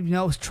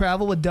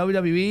travel with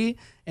WWE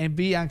and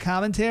be on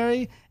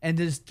commentary and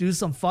just do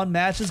some fun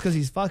matches because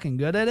he's fucking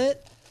good at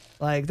it.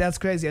 Like, that's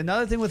crazy.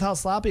 Another thing with how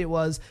sloppy it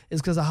was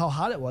is because of how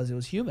hot it was. It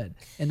was humid.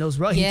 And those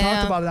he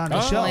talked about it on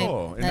his show.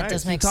 Oh, That nice.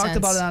 does He make sense. talked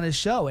about it on his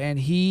show, and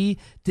he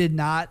did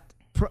not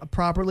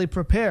properly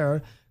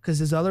prepare because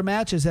his other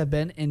matches have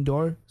been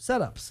indoor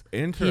setups. He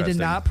Interesting. did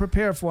not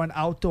prepare for an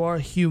outdoor,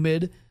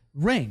 humid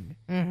ring.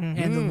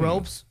 And the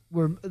ropes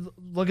were...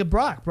 Look at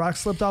Brock. Brock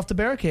slipped off the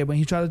barricade when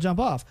he tried to jump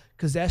off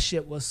because that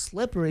shit was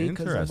slippery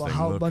because of Interesting.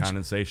 how A little much...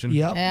 condensation.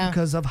 Yep, Yeah.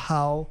 because of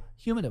how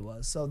humid it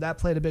was. So that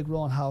played a big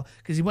role in how...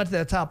 Because he went to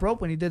that top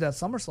rope when he did that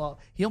somersault,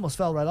 he almost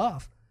fell right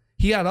off.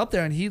 He got up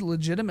there and he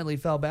legitimately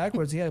fell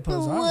backwards. He had to put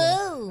his arm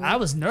up. I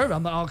was nervous.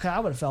 I'm like, okay, I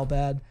would have felt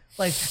bad.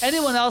 Like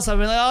anyone else, I'd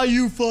be like, oh,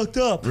 you fucked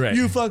up. Right.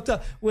 You fucked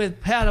up. With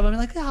Pat, I'd be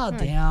like, oh,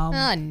 damn.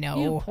 Oh, no.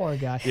 You poor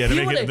guy. Yeah, to He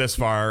make would've- it this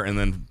far and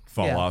then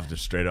fall Yeah. off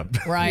just straight up.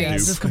 Right. Yeah,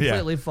 Dupe. just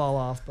completely fall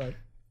off. But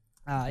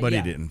But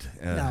yeah. he didn't.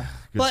 No.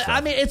 Good But stuff.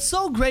 I mean, it's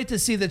so great to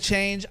see the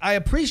change. I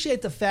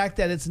appreciate the fact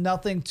that it's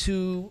nothing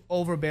too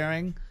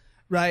overbearing,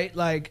 right?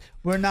 Like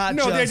we're not.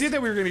 No, just, the idea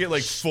that we were going to get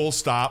like full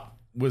stop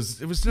it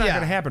was not Yeah.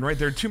 going to happen, right?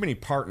 There are too many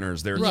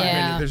partners. There are too Right. many,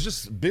 Yeah. there's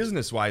just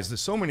business wise,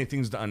 there's so many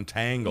things to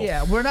untangle.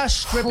 Yeah, we're not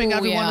stripping Oh,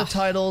 everyone yeah. of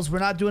titles. We're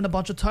not doing a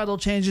bunch of title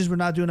changes. We're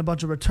not doing a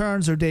bunch of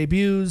returns or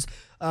debuts.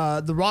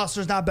 The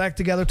roster's not back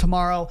together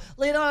tomorrow.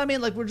 You know what I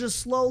mean? Like we're just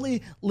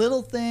slowly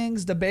little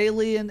things, the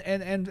Bailey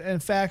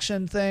and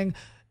faction thing,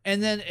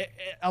 and then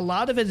a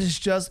lot of it is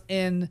just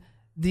in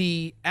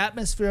the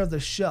atmosphere of the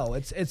show.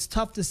 It's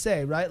tough to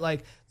say, right?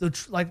 Like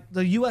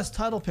the U.S.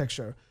 title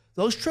picture.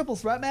 Those triple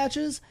threat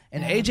matches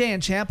and AJ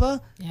and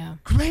Ciampa,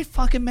 great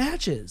fucking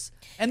matches.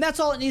 And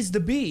that's all it needs to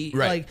be.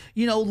 Right.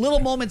 Like,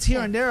 little moments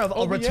here and there of a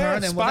but return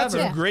and spots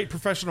whatever. of great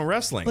professional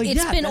wrestling. Like, It's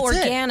yeah, been that's it.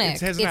 organic.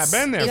 It has not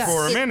been there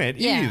for a minute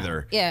yeah,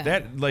 either. Yeah.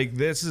 That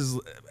this is.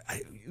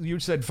 You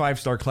said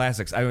 5-star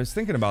classics. I was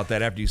thinking about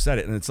that after you said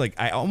it, and it's like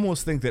I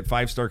almost think that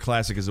 5-star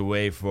classic is a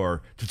way to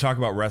talk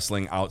about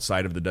wrestling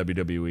outside of the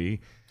WWE.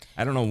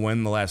 I don't know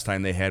when the last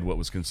time they had what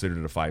was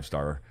considered a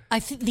 5-star. I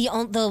think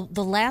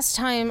the last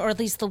time, or at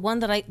least the one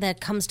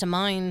that comes to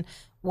mind,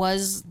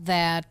 was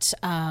that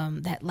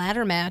that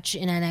ladder match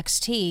in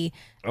NXT.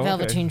 Okay.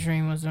 Velveteen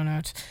Dream was in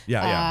it.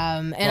 Yeah.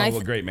 And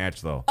a great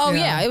match though. Oh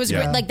yeah, it was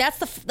Yeah. great. Like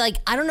that's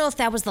I don't know if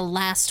that was the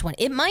last one.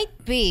 It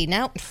might be.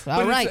 Now, all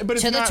But right, it's, but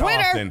it's to the not Twitter,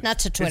 often. not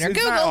to Twitter. It's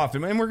Google. not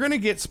often, and we're going to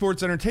get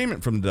sports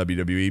entertainment from the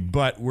WWE,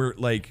 but we're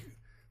like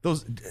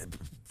those.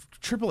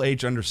 Triple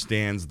H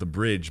understands the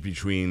bridge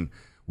between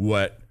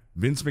what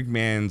Vince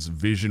McMahon's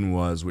vision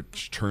was,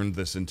 which turned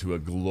this into a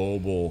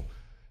global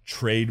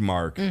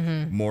trademark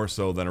more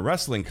so than a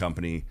wrestling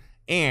company,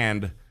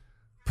 and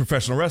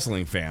professional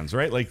wrestling fans,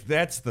 right? Like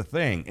that's the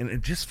thing. And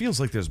it just feels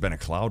like there's been a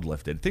cloud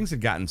lifted. Things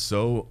had gotten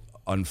so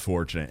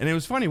unfortunate. And it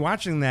was funny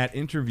watching that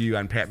interview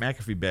on Pat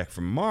McAfee back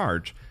from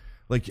March.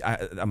 Like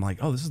I'm like,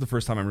 oh, this is the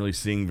first time I'm really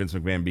seeing Vince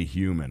McMahon be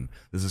human.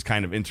 This is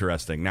kind of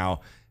interesting.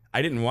 Now,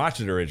 I didn't watch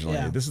it originally.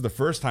 Yeah. This is the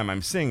first time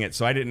I'm seeing it,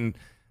 so I didn't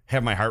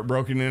have my heart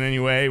broken in any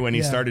way when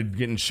he Yeah. started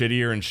getting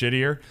shittier and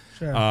shittier.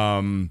 Sure.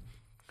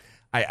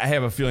 I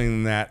have a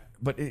feeling that,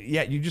 but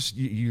yeah,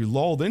 you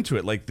lulled into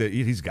it. Like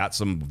he's got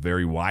some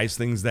very wise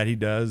things that he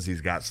does.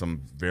 He's got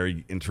some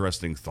very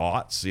interesting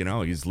thoughts.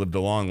 He's lived a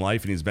long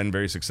life and he's been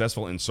very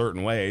successful in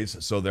certain ways.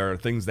 So there are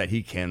things that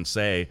he can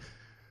say,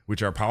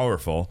 which are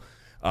powerful.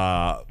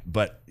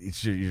 But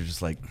you're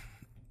just like,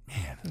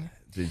 man,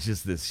 there's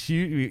just this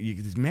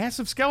huge, these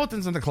massive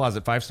skeletons in the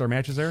closet. 5-star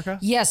matches, Erica?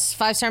 Yes,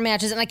 5-star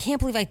matches, and I can't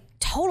believe I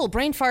total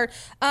brain fart.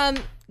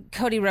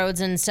 Cody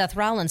Rhodes and Seth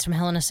Rollins from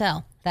Hell in a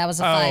Cell. That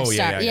was a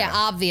 5-star. Yeah,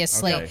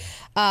 obviously. Okay.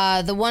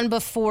 The one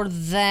before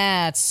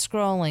that,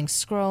 scrolling.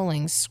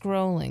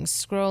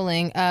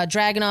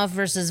 Dragunov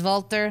versus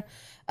Walter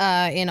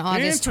in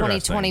August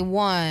Interesting.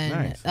 2021.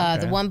 Nice. The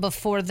Okay. one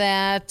before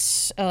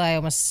that, I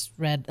almost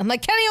read. I'm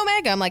like, Kenny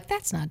Omega. I'm like,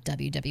 that's not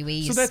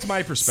WWE. So that's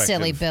my perspective.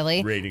 Silly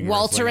Billy. Rating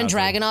Walter and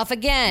wrestling out Dragunov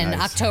again,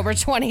 Nice. October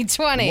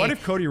 2020. What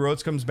if Cody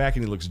Rhodes comes back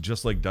and he looks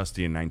just like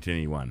Dusty in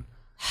 1981?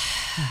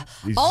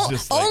 He's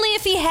just like, Only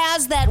if he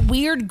has that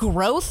weird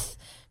growth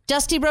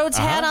Dusty Rhodes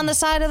had on the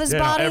side of his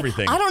body.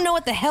 Everything. I don't know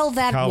what the hell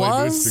that cowboy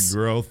was. boots, the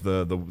growth,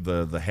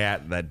 the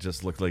hat that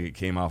just looked like it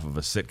came off of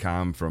a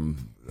sitcom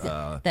from.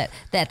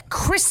 That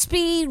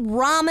crispy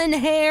ramen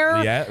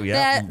hair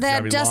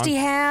that Dusty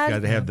had.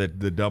 Got to have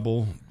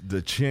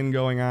the chin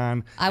going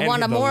on. I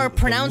want a more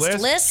pronounced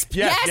lisp.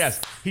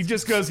 Yes. He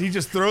just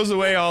throws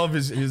away all of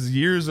his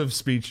years of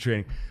speech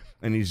training.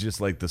 And he's just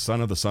like the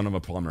son of a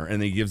plumber.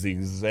 And he gives the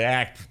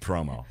exact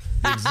promo.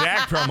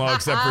 Except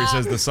for he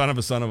says the son of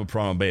a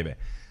promo baby.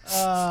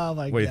 Oh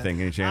my god! What do you think?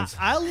 Any chance?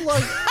 I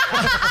love.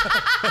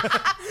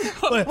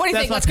 What do you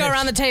think? Let's go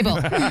around the table.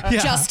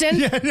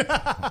 Justin,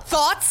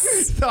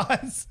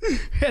 thoughts?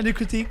 Any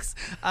critiques?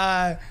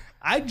 I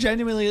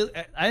genuinely,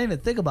 I didn't even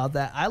think about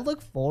that. I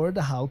look forward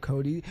to how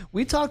Cody.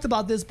 We talked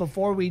about this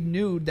before we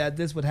knew that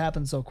this would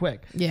happen so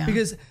quick. Yeah.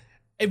 Because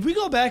if we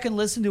go back and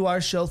listen to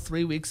our show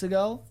 3 weeks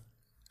ago,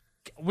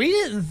 we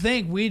didn't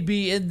think we'd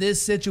be in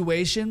this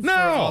situation for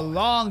a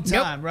long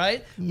time,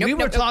 right? We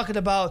were talking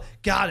about,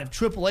 God, if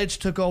Triple H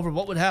took over,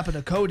 what would happen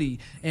to Cody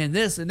and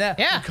this and that?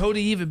 Yeah. Would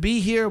Cody even be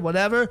here?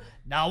 Whatever.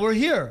 Now we're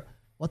here.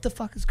 What the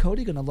fuck is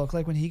Cody going to look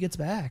like when he gets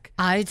back?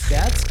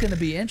 That's going to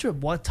be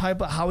interesting.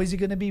 How is he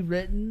going to be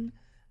written?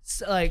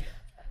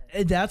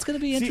 That's going to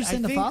be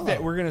interesting to follow. I think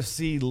that we're going to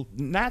see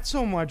not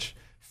so much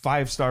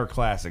 5-star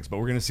classics, but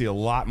we're going to see a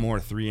lot more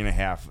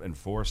 3.5 and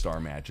 4-star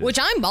matches. Which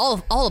I'm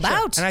all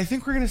about. And I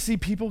think we're going to see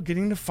people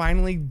getting to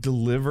finally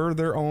deliver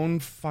their own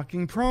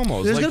fucking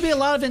promos. There's going to be a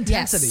lot of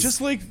intensity. Yes.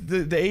 Just like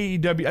the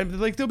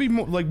AEW, there'll be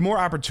more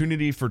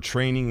opportunity for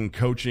training and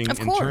coaching in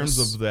terms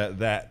of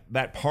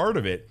that part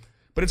of it.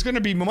 But it's going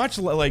to be much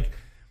like,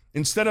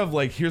 instead of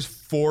like, here's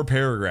 4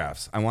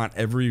 paragraphs, I want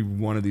every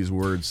one of these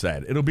words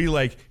said. It'll be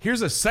like,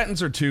 here's a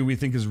sentence or two we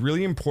think is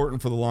really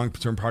important for the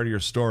long-term part of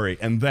your story.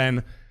 And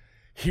then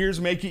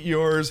here's make it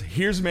yours.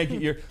 Here's make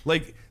it yours.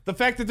 Like, the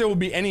fact that there will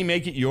be any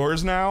make it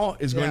yours now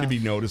is going to be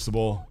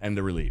noticeable and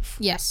a relief.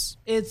 Yes.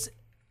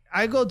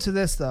 I go to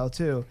this though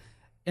too,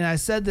 and I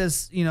said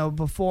this,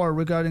 before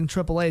regarding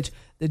Triple H.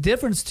 The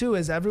difference too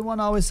is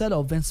everyone always said,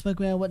 "Oh, Vince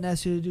McMahon wouldn't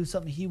ask you to do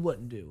something he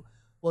wouldn't do."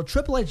 Well,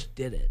 Triple H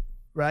did it,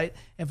 right?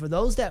 And for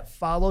those that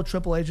follow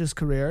Triple H's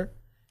career,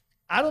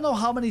 I don't know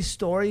how many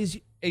stories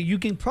you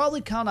can probably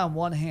count on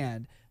one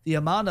hand. The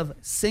amount of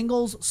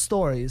singles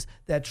stories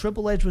that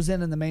Triple H was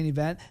in the main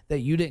event that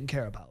you didn't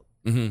care about.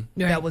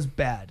 Mm-hmm. That was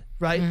bad,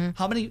 right? Mm-hmm.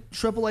 How many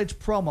Triple H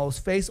promos,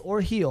 face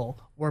or heel,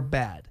 were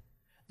bad?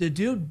 The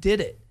dude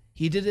did it.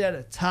 He did it at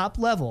a top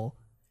level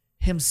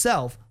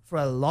himself for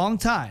a long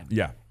time.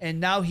 Yeah. And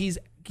now he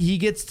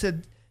gets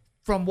to,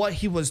 from what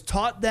he was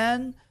taught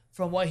then,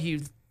 from what he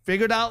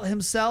figured out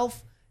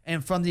himself,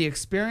 and from the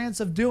experience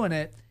of doing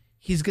it,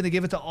 he's going to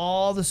give it to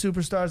all the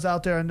superstars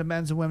out there in the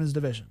men's and women's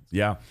divisions.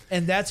 Yeah.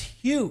 And that's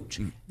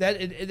huge.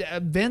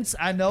 Vince,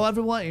 I know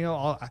everyone,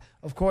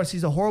 of course,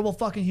 he's a horrible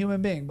fucking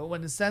human being. But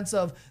when the sense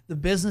of the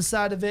business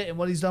side of it and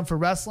what he's done for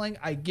wrestling,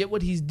 I get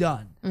what he's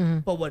done. Mm-hmm.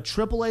 But what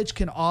Triple H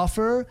can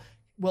offer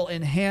will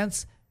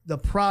enhance the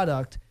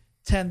product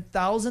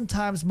 10,000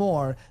 times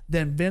more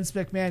than Vince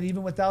McMahon,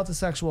 even without the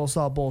sexual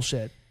assault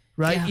bullshit.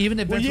 Right? Yeah. Even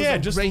if Vince was a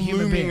just great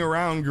human looming being.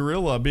 around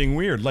Gorilla being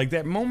weird. Like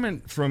that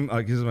moment from,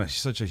 because I'm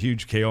such a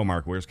huge KO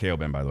mark. Where's KO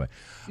been, by the way?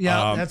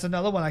 Yeah, that's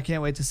another one I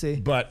can't wait to see.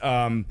 But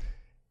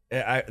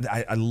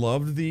I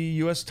loved the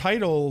U.S.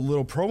 title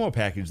little promo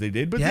package they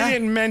did, but Yeah. they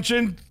didn't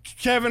mention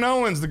Kevin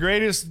Owens, the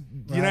greatest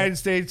United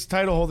States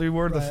title holder. He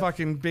wore the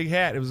fucking big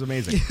hat. It was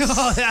amazing.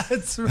 Oh,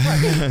 that's right.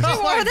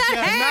 Who wore that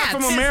hat?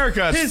 Not from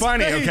America. It's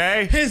funny, face,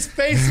 okay? His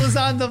face was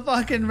on the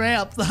fucking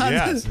ramp.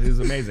 Yes, it was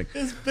amazing.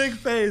 His big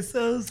face.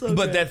 That was so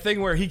But good. that thing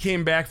where he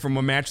came back from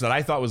a match that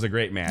I thought was a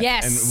great match,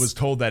 Yes. and was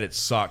told that it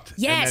sucked,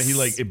 Yes. and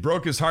that it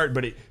broke his heart,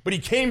 but he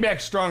came back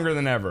stronger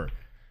than ever.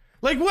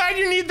 Like, why do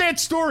you need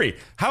that story?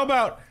 How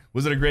about,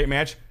 was it a great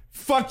match?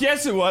 Fuck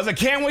yes, it was. I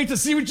can't wait to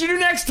see what you do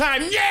next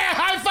time. Yeah,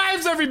 high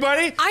fives,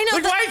 everybody. I know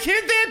Like, why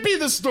can't that be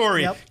the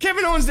story? Yep.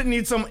 Kevin Owens didn't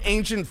need some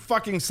ancient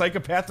fucking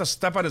psychopath to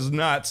step on his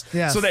nuts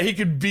Yes. so that he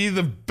could be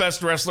the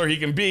best wrestler he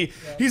can be.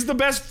 Yep. He's the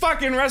best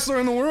fucking wrestler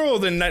in the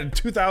world in that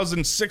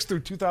 2006 through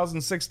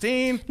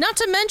 2016. Not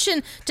to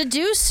mention to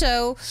do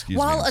so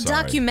while me, a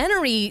sorry.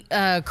 documentary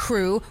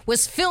crew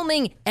was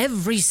filming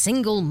every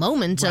single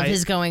moment of Right.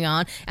 his going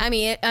on. I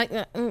mean,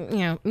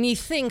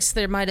 methinks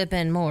there might have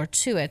been more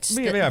to it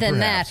Yeah, than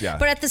perhaps. yeah.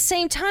 But at the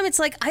same time, it's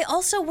like I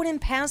also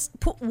wouldn't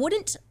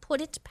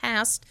put it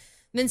past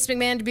Vince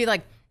McMahon to be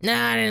like,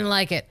 nah, I didn't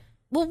like it.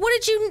 Well, what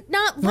did you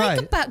not like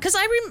about? Because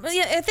I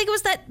think it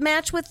was that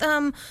match with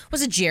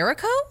was it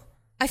Jericho?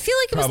 I feel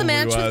like it was the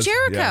match with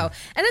Jericho,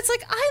 and it's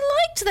like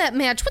I liked that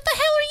match. What the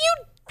hell are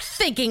you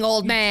thinking,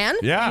 old man?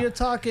 Yeah. Are you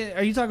talking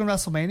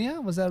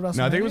WrestleMania? Was that WrestleMania?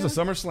 No, I think it was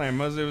a SummerSlam.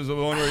 It was the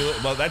one where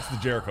well, that's the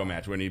Jericho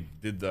match when he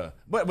did the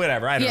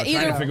whatever. I don't know.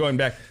 Trying to figure going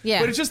back.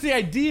 Yeah. But it's just the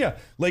idea.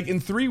 Like in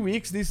 3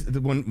 weeks,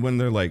 when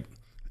they're like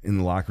in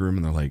the locker room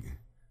and they're like,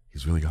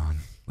 he's really gone.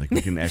 Like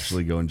we can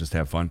actually go and just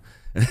have fun.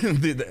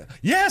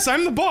 Yes,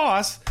 I'm the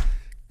boss.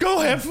 Go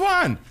have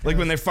fun. Like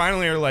when they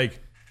finally are like,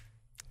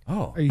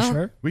 oh, are you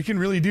sure? We can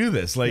really do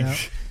this. Like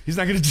he's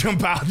not going to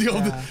jump out.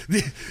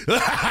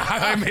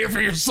 I'm here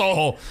for your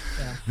soul.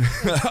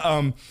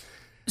 Yeah.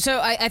 So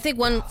I think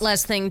one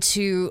last thing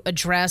to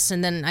address,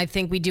 and then I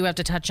think we do have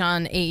to touch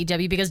on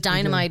AEW because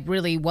Dynamite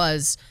really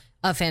was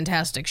a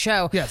fantastic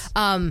show. Yes.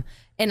 And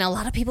a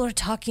lot of people are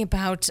talking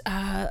about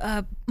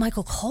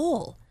Michael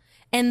Cole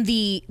and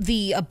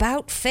the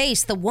about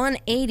face, the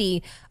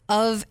 180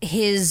 of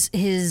his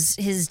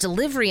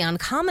delivery on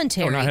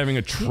commentary. Not having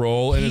a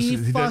troll, and he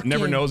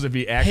never knows if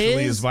he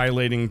actually is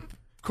violating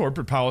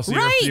corporate policy or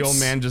if the old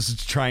man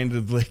just trying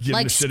to give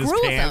him to shit his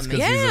pants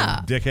because he's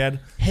a dickhead.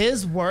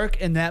 His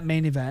work in that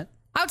main event,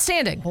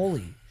 outstanding.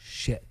 Holy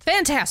shit,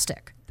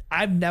 fantastic.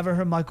 I've never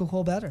heard Michael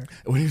Cole better.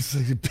 When he's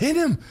like, pin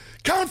him,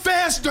 count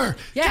faster,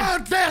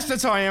 count fast.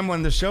 That's how I am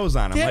when the show's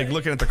on. I'm like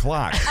looking at the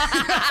clock.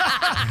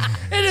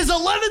 It is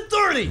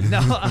 11:30.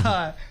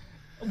 No,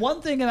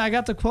 one thing, and I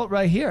got the quote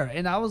right here,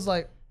 and I was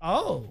like,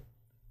 oh,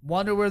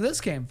 wonder where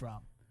this came from.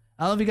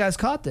 I don't know if you guys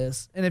caught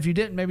this, and if you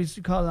didn't, maybe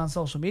you caught it on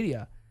social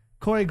media.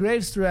 Corey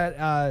Graves threw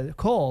at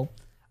Cole,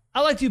 I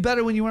liked you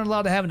better when you weren't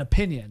allowed to have an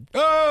opinion.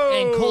 Oh!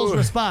 And Cole's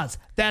response,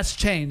 that's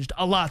changed.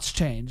 A lot's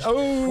changed.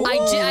 Oh! I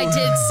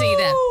did see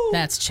that.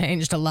 That's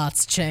changed. A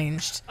lot's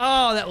changed.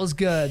 Oh, that was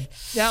good.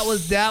 That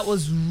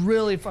was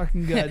really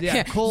fucking good.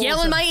 Yeah, Cole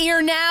yell in my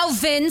ear now,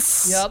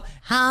 Vince. Yep.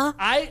 Huh?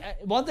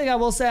 One thing I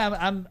will say,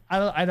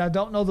 I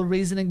don't know the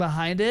reasoning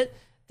behind it.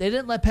 They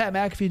didn't let Pat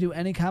McAfee do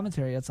any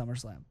commentary at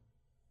SummerSlam.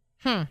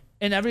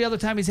 And every other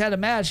time he's had a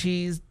match,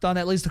 he's done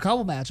at least a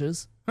couple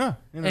matches. Huh.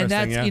 And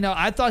that's,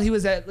 I thought he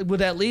would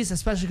at least,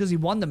 especially because he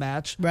won the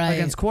match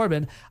against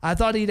Corbin, I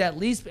thought he'd at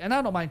least, and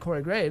I don't mind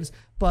Corey Graves,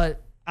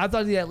 but I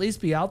thought he'd at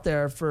least be out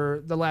there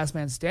for the Last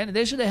Man Standing.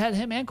 They should have had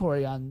him and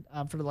Corey on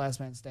for the Last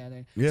Man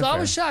Standing. Yeah, so fair. I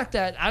was shocked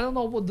that, I don't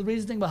know what the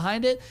reasoning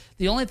behind it.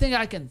 The only thing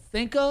I can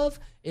think of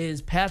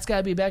is Pat's got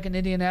to be back in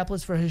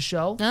Indianapolis for his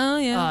show. Oh,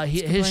 yeah.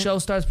 His show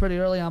starts pretty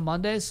early on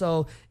Monday,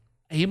 so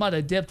he might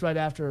have dipped right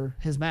after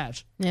his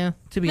match. Yeah.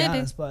 To be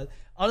honest, but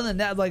other than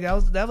that, like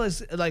that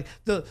was like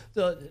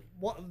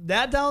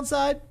that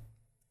downside,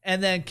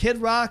 and then Kid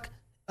Rock.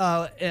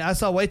 And I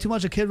saw way too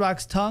much of Kid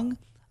Rock's tongue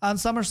on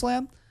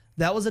SummerSlam.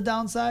 That was a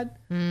downside.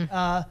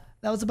 That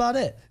was about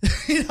it.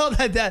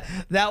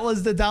 that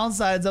was the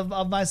downsides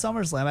of my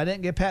SummerSlam. I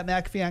didn't get Pat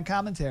McAfee on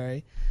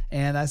commentary,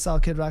 and I saw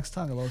Kid Rock's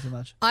tongue a little too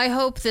much. I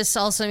hope this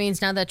also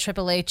means now that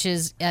Triple H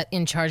is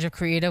in charge of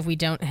creative, we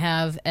don't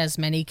have as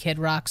many Kid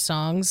Rock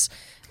songs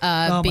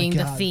being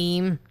the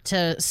theme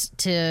to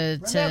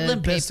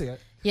Limp Bizkit.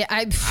 Yeah,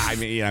 I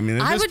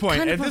mean, at this point,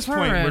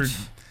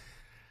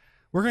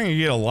 we're going to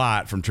get a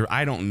lot from.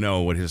 I don't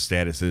know what his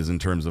status is in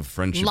terms of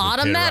friendship. A lot with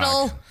of Kid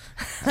metal. Rock.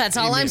 That's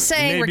all I'm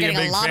saying. We're getting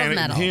a lot of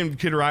metal. He and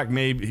Kid Rock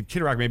may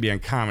be on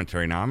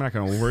commentary now. I'm not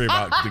going to worry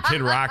about the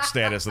Kid Rock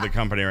status of the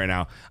company right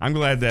now. I'm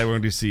glad that we're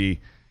going to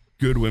see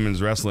good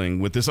women's wrestling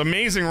with this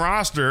amazing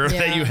roster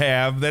that you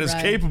have that is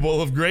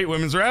capable of great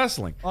women's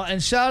wrestling.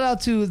 And shout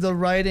out to the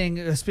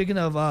writing. Speaking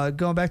of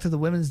going back to the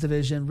women's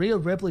division, Rhea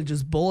Ripley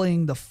just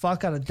bullying the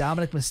fuck out of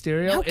Dominic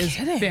Mysterio is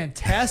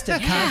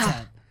fantastic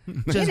content.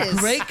 Just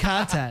great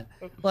content.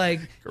 Like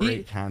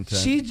great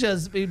content. She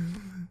just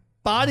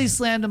body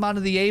slammed him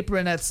onto the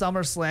apron at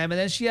SummerSlam, and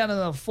then she had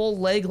a full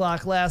leg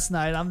lock last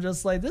night. I'm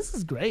just like, this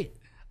is great.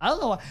 I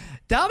don't know why.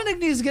 Dominic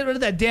needs to get rid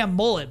of that damn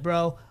mullet,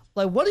 bro.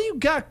 Like, what do you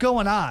got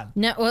going on?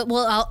 No,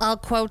 well, I'll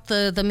quote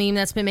the meme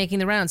that's been making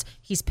the rounds.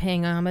 He's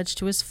paying homage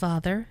to his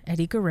father,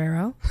 Eddie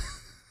Guerrero.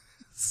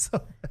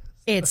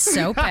 It's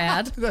so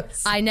bad.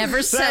 I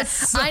never said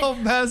messed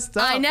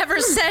up. I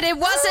never said it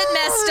wasn't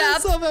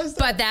messed up,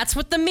 but that's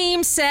what the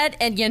meme said,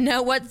 and you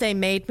know what? They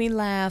made me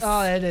laugh.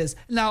 Oh, it is.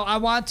 Now, I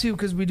want to,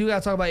 because we do got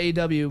to talk about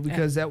AEW,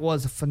 because that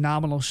was a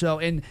phenomenal show.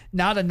 And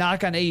not a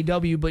knock on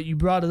AEW, but you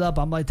brought it up.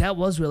 I'm like, that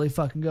was really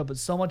fucking good. But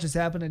so much has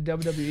happened in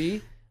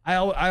WWE. I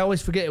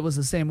always forget it was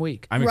the same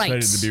week. I'm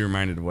excited to be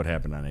reminded of what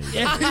happened on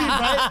AEW.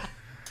 Right?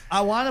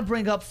 I want to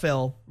bring up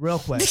Phil real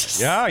quick.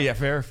 Yeah,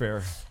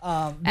 fair.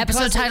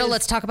 Episode title,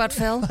 Let's Talk About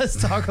Phil.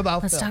 Let's talk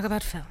about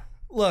Phil.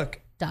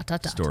 Look. ...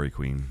 Story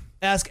Queen.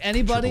 Ask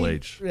anybody. Triple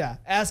H. Yeah.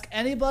 Ask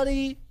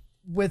anybody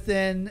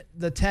within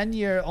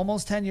the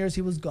almost 10 years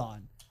he was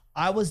gone.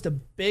 I was the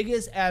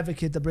biggest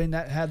advocate to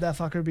have that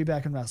fucker be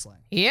back in wrestling.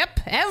 Yep.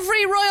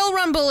 Every Royal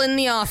Rumble in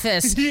the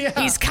office. Yeah.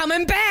 He's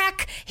coming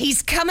back.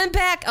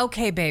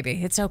 Okay,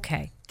 baby. It's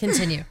okay.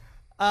 Continue.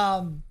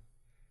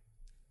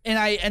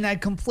 And I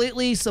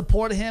completely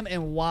support him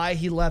in why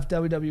he left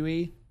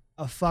WWE.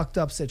 A fucked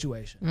up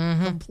situation.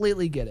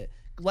 Completely get it.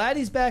 Glad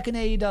he's back in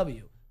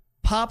AEW.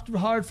 Popped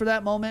hard for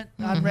that moment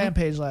on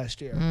Rampage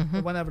last year.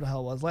 Or whenever the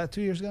hell it was.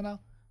 2 years ago now?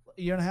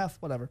 A year and a half?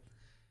 Whatever.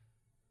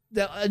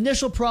 The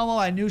initial promo,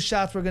 I knew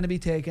shots were going to be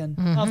taken.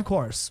 Of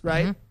course,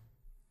 right?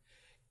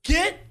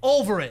 Get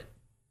over it.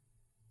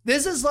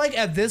 This is like,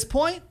 at this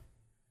point,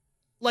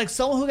 like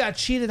someone who got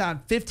cheated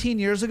on 15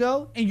 years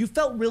ago and you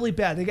felt really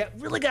bad. They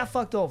really got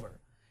fucked over.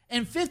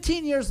 And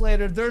 15 years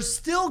later, they're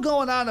still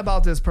going on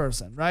about this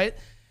person, right?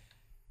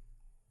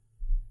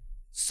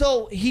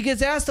 So he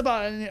gets asked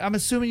about, and I'm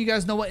assuming you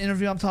guys know what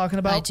interview I'm talking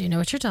about. I do know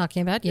what you're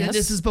talking about, yes. And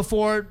this is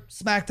before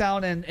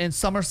SmackDown and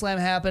SummerSlam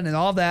happened and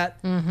all that.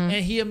 And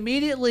he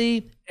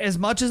immediately, as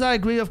much as I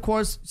agree, of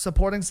course,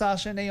 supporting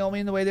Sasha and Naomi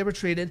in the way they were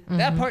treated,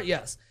 that part,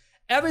 yes.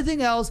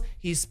 Everything else,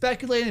 he's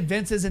speculating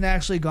Vince isn't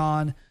actually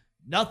gone.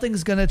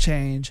 Nothing's going to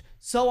change,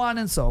 so on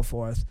and so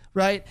forth,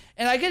 right?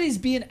 And I get he's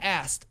being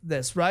asked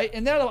this, right?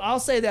 And I'll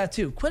say that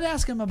too. Quit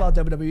asking him about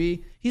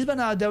WWE. He's been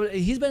in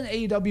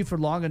AEW for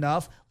long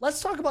enough.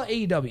 Let's talk about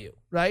AEW,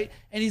 right?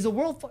 And he's a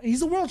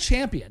world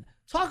champion.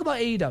 Talk about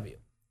AEW.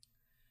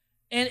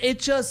 And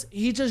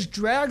he just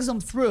drags them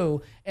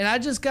through, and I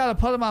just got to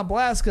put him on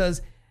blast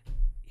because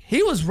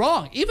he was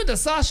wrong. Even the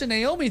Sasha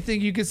Naomi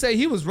thing, you could say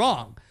he was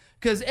wrong.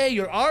 Because, A,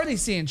 you're already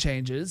seeing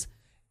changes.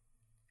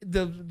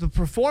 The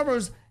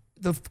performers...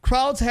 The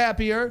crowd's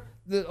happier.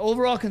 The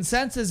overall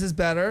consensus is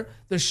better.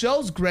 The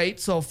show's great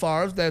so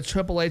far that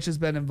Triple H has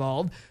been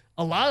involved.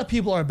 A lot of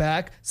people are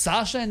back.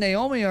 Sasha and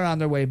Naomi are on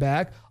their way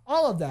back.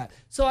 All of that.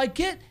 So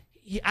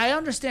I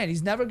understand.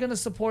 He's never going to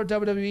support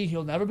WWE.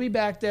 He'll never be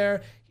back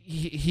there.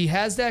 He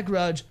has that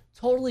grudge.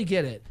 Totally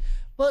get it.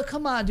 But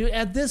come on, dude.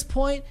 At this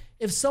point,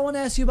 if someone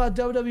asks you about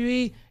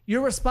WWE,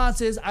 your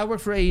response is, I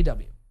work for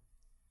AEW.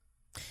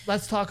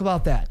 Let's talk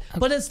about that.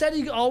 But instead,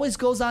 he always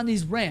goes on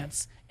these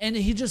rants. And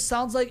he just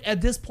sounds like,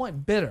 at this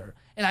point, bitter.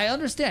 And I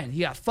understand. He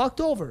got fucked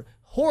over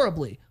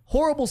horribly.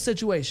 Horrible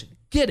situation.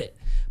 Get it.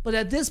 But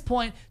at this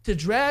point, to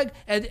drag,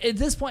 at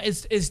this point,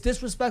 it's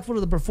disrespectful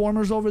to the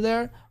performers over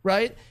there,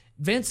 right?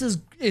 Vince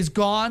is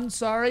gone,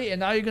 sorry.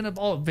 And now you're going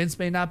to, Vince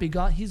may not be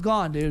gone. He's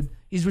gone, dude.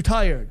 He's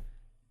retired.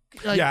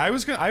 Yeah, I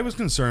was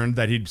concerned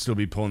that he'd still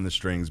be pulling the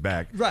strings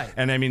back. Right.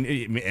 And I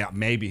mean,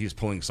 maybe he's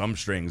pulling some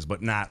strings,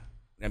 but not.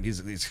 I mean,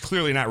 he's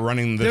clearly not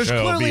running the show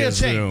clearly via a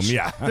change. Zoom.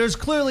 Yeah. There's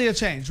clearly a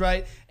change,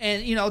 right?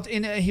 And,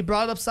 he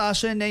brought up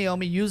Sasha and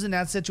Naomi using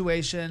that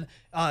situation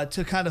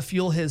to kind of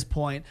fuel his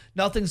point.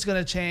 Nothing's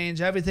going to change.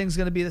 Everything's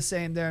going to be the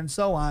same there and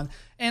so on.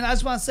 And I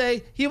just want to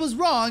say he was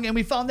wrong, and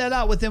we found that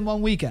out within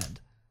one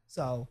weekend.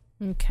 So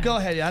Go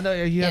ahead. I know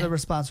you had a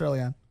response early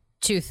on.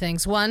 Two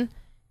things. One,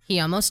 he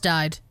almost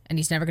died, and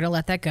he's never going to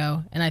let that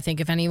go. And I think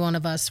if any one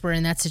of us were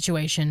in that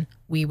situation,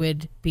 we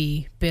would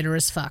be bitter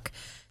as fuck.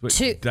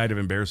 Wait, died of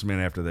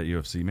embarrassment after that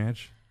UFC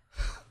match?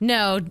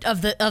 No,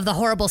 of the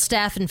horrible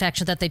staph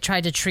infection that they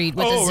tried to treat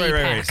with the Z-Pack.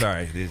 Right.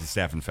 Sorry, the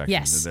staph infection.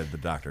 Yes. The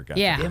doctor got.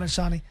 Yeah. Damn it,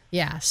 Shawnee.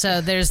 Yeah.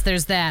 So there's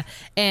that,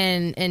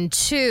 and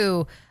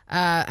two,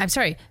 I'm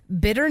sorry,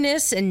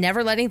 bitterness and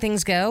never letting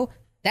things go.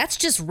 That's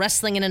just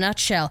wrestling in a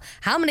nutshell.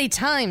 How many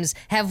times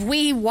have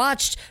we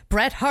watched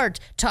Bret Hart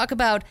talk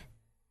about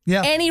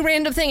any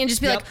random thing and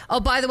just be like, oh,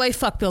 by the way,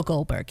 fuck Bill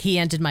Goldberg. He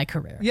ended my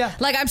career. Yeah.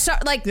 Like, I'm sorry.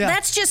 Like,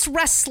 that's just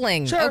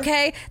wrestling. Sure.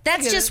 Okay.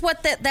 That's just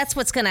that's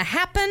what's going to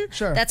happen.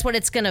 Sure. That's what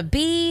it's going to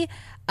be.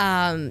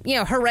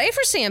 Hooray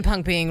for CM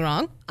Punk being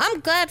wrong.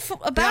 I'm glad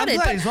about it.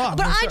 Glad he's wrong,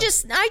 but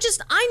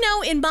sure. I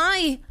know in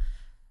my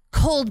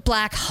cold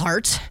black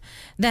heart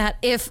that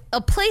if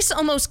a place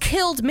almost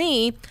killed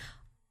me,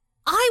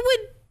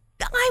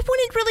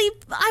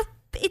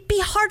 it'd be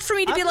hard for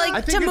me to be like,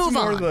 I think to move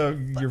on. it's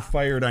more you're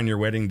fired on your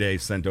wedding day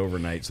sent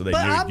overnight so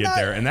that you get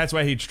there. And that's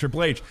why he's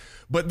Triple H.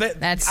 But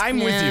I'm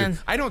with you.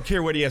 I don't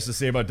care what he has to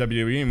say about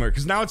WWE anymore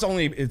because now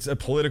it's a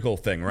political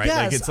thing, right? Yes,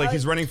 like it's like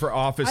he's running for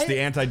office, the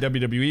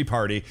anti-WWE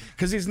party,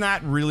 because he's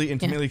not really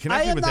intimately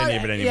connected with any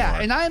of it anymore. Yeah,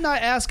 and I am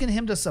not asking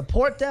him to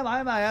support them. I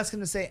am not asking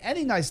him to say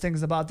any nice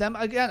things about them.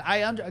 Again,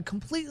 I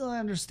completely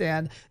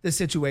understand the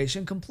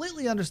situation,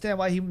 completely understand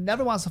why he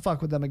never wants to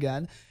fuck with them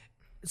again.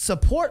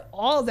 Support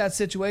all of that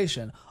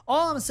situation.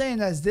 All I'm saying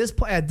is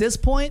at this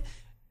point,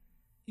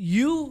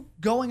 you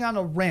going on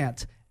a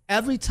rant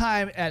every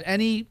time at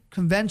any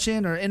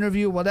convention or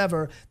interview,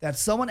 whatever, that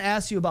someone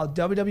asks you about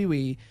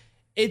WWE,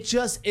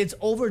 it's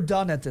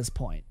overdone at this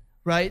point,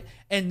 right?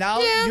 And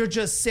now you're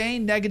just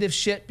saying negative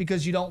shit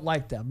because you don't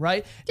like them,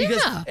 right?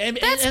 Because,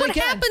 that's what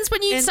happens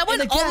when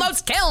someone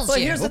almost kills you.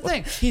 But here's the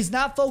thing. He's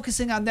not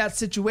focusing on that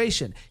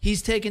situation.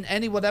 He's taken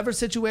whatever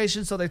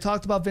situation, so they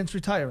talked about Vince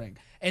retiring.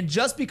 And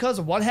just because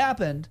of what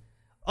happened,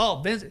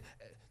 Vince,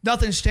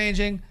 nothing's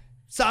changing.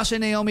 Sasha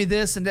and Naomi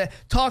this and that,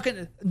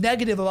 talking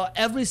negative about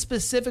every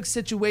specific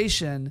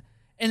situation.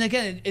 And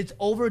again, it's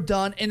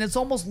overdone and it's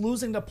almost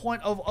losing the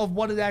point of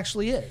what it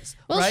actually is.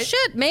 Well, right?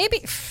 shit,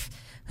 maybe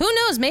who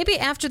knows? Maybe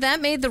after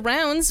that made the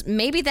rounds,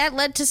 maybe that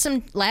led to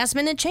some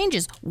last-minute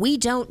changes. We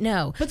don't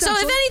know. So if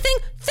anything,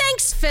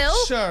 thanks, Phil.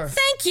 Sure.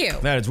 Thank you.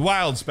 That is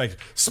wild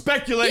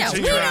speculation, Yeah, we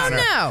Your don't Honor.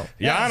 know.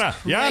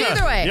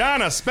 Either way.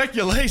 Yana,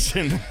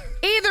 speculation.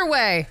 Either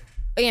way,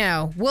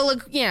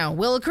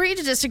 we'll agree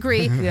to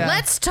disagree. Yeah.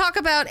 Let's talk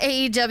about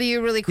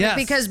AEW really quick Yes.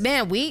 because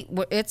man,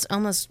 it's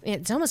almost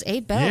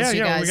 8 bells,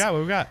 you guys.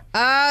 What we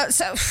got?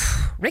 So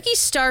Ricky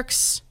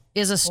Starks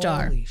is a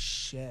star. Holy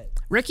shit.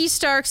 Ricky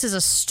Starks is a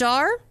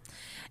star,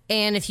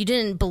 and if you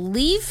didn't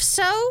believe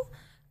so,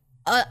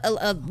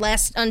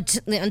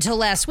 until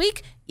last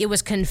week, it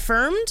was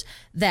confirmed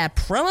that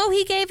promo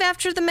he gave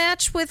after the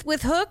match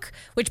with Hook,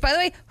 which, by the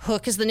way,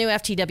 Hook is the new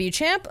FTW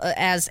champ,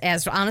 as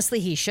honestly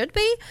he should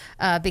be,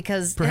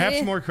 because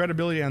Perhaps more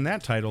credibility on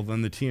that title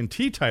than the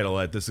TNT title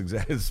at this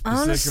exact specific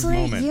honestly,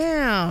 moment.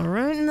 yeah,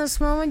 right in this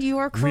moment, you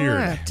are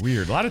correct.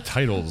 Weird. A lot of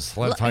titles.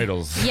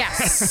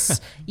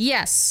 Yes,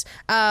 yes.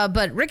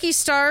 But Ricky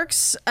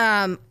Starks,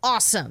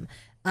 awesome.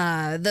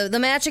 The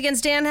match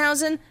against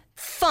Danhausen,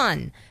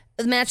 fun.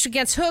 The match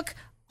against Hook,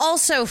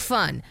 also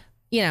fun.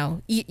 You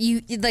know,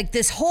 you like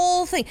this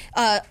whole thing.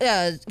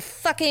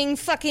 Fucking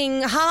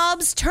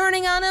Hobbs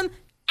turning on him.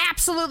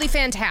 Absolutely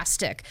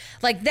fantastic.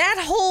 Like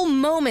that whole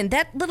moment,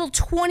 that little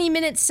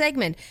 20-minute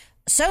segment.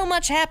 So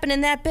much happened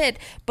in that bit,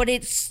 but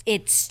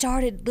it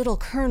started little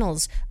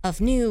kernels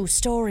of new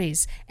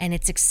stories, and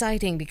it's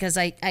exciting because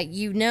I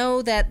you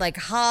know that like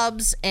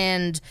Hobbs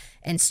and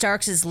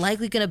Starks is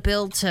likely going to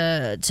build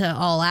to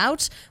All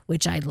Out,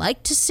 which I'd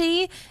like to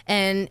see,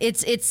 and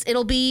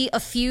it'll be a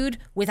feud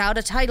without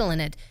a title in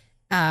it.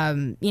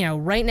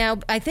 Right now,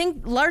 I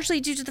think largely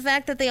due to the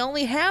fact that they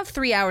only have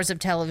 3 hours of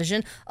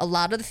television, a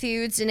lot of the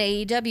feuds in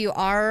AEW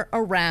are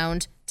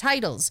around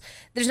titles.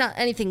 There's not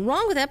anything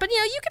wrong with that, but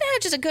you can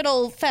have just a good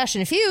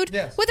old-fashioned feud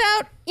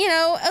without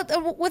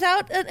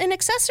an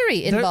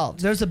accessory involved.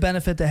 There's a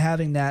benefit to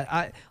having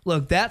that.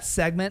 Look, that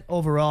segment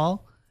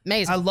overall,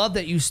 amazing. I love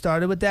that you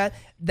started with that.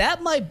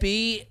 That might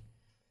be,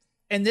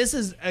 and this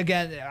is,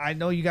 again, I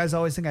know you guys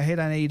always think I hate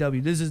on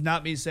AEW. This is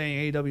not me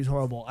saying AEW is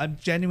horrible. I'm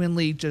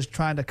genuinely just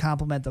trying to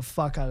compliment the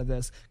fuck out of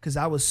this because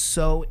I was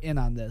so in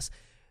on this.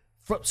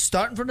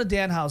 Starting from the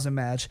Danhausen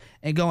match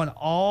and going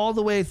all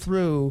the way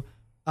through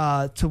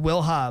to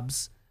Will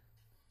Hobbs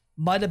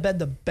might have been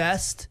the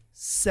best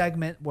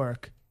segment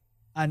work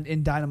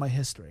in Dynamite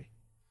history.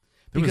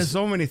 There was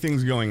so many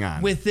things going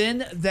on.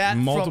 Within that...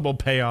 Multiple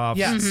payoffs.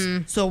 Yes.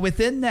 Mm-hmm. So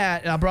within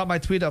that, and I brought my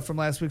tweet up from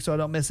last week so I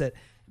don't miss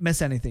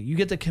anything. You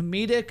get the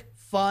comedic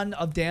fun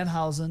of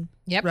Danhausen,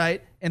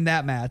 right, in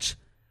that match.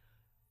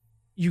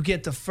 You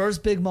get the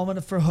first big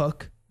moment for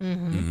Hook.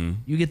 Mm-hmm. Mm-hmm.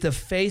 You get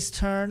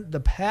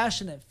the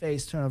passionate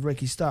face turn of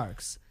Ricky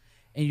Starks.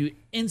 And you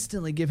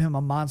instantly give him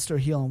a monster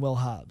heel in Will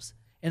Hobbs.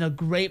 In a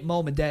great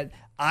moment that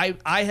I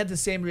had the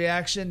same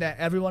reaction that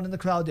everyone in the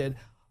crowd did.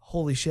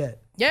 Holy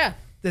shit. Yeah.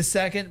 The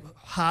second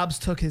Hobbs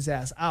took his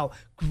ass out.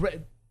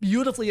 Great,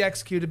 beautifully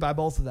executed by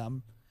both of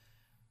them.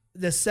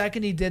 The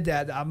second he did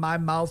that, my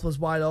mouth was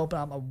wide open.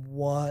 I'm like,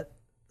 what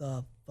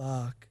the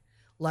fuck?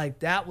 Like,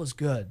 that was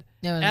good.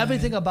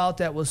 Everything about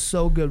that was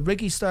so good.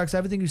 Ricky Starks,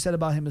 everything you said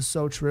about him is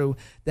so true.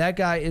 That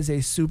guy is a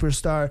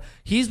superstar.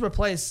 He's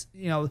replaced,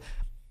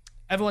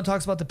 everyone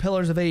talks about the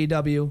pillars of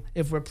AEW.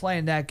 If we're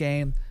playing that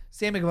game,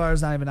 Sammy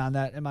Guevara's not even on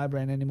that in my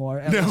brain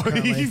anymore. No,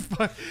 he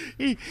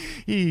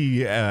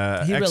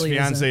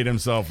ex-fiancé'd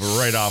himself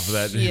right off of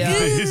that. Yeah.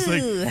 He's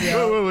like,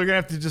 we're going to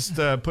have to just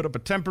put up a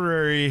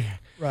temporary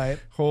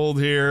hold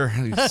here,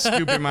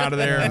 scoop him out of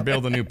there, and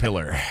build a new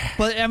pillar.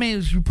 But, I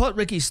mean, you put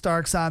Ricky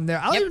Starks on there.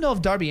 I don't even know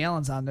if Darby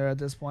Allin's on there at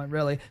this point,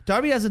 really.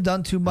 Darby hasn't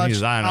done too much.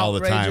 He's on all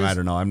the time. I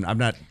don't know. I'm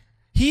not.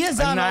 He is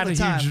on all the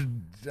time. Huge,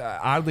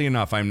 oddly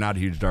enough, I'm not a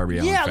huge Darby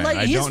Allin fan. Like,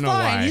 he's don't know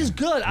fine. why. He's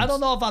good. I don't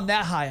know if I'm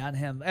that high on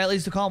him, at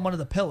least to call him one of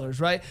the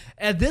pillars, right?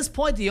 At this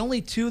point, the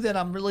only two that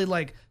I'm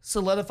really,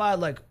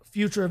 solidified,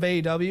 future of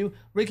AEW,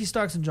 Ricky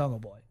Starks and Jungle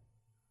Boy.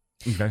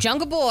 Okay.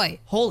 Jungle Boy.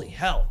 Holy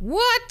hell.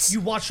 What?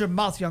 You watch your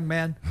mouth, young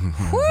man.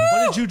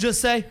 What did you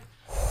just say?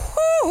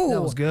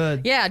 That was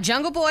good. Yeah,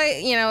 Jungle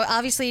Boy,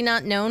 obviously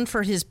not known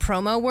for his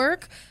promo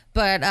work,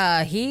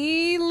 but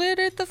he lit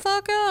it the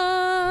fuck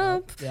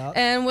up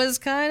and was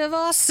kind of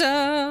awesome.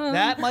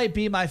 That might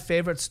be my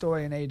favorite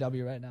story in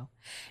AEW right now.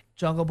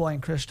 Jungle Boy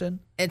and Christian.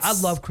 I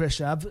love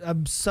Christian.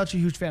 I'm such a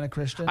huge fan of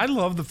Christian. I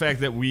love the fact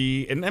that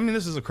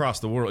this is across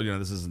the world.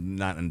 This is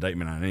not an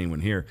indictment on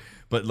anyone here,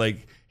 but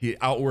he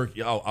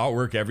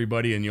outwork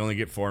everybody, and you only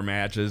get 4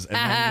 matches, and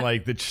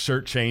then the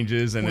shirt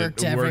changes, and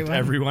it worked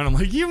everyone. I'm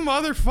like, you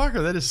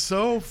motherfucker, that is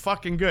so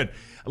fucking good.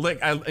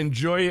 I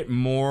enjoy it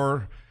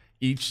more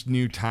each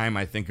new time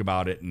I think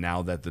about it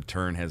now that the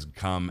turn has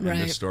come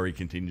and the story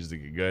continues to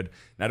get good.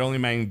 Not only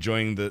am I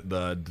enjoying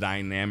the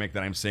dynamic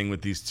that I'm seeing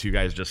with these two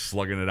guys just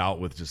slugging it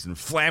out with just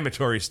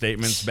inflammatory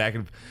statements back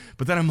and,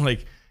 but then I'm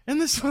like, And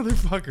this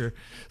motherfucker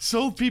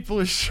sold people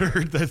a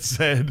shirt that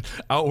said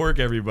outwork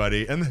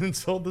everybody, and then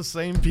sold the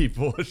same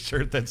people a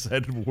shirt that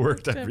said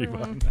worked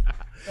everyone.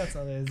 That's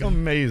amazing.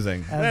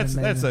 Amazing. That's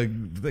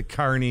amazing. the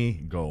Carney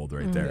gold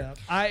right there.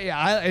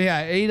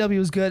 Yeah, AEW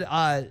was good.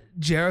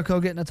 Jericho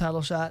getting a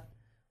title shot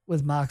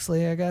with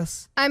Moxley, I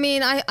guess. I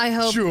mean, I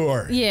hope.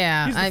 Sure.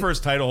 Yeah. He's the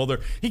first title holder.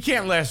 He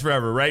can't last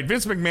forever, right?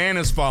 Vince McMahon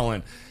has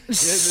fallen.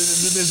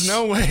 There's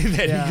no way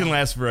that he can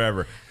last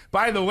forever.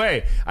 By the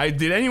way,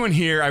 did anyone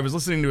hear? I was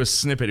listening to a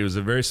snippet. It was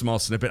a very small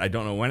snippet. I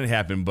don't know when it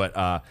happened,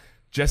 but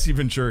Jesse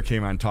Ventura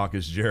came on Talk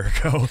is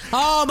Jericho.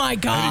 Oh my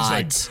God! And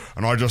he's like,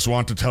 and I just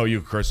want to tell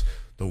you, Chris,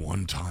 the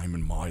one time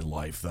in my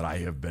life that I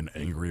have been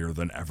angrier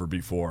than ever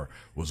before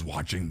was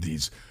watching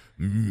these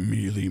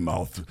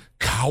mealy-mouthed,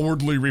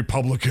 cowardly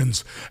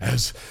Republicans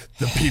as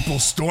the people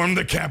stormed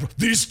the Capitol.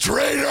 These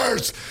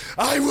traitors!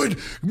 I would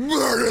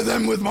murder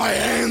them with my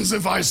hands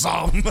if I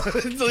saw them.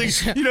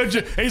 It's like, and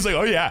he's like,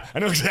 oh yeah, I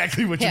know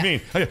exactly what you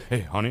mean.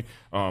 Hey, honey,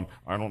 I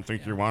don't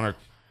think you want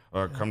to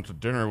come to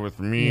dinner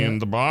with me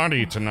and the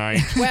body tonight.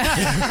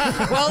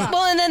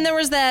 Well, and then there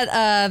was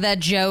that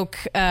joke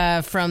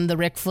from the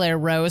Ric Flair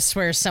roast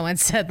where someone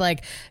said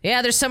like,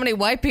 "Yeah, there's so many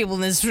white people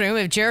in this room.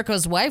 If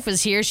Jericho's wife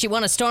was here, she'd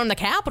want to storm the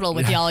Capitol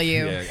with y'all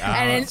you."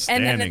 And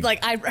then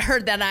like I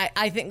heard that,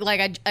 I think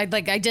like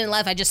I didn't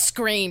laugh. I just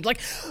screamed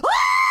like,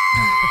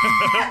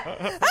 "Ah!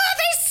 Oh,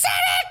 they said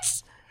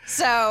it!"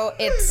 So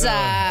it's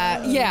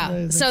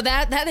So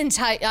that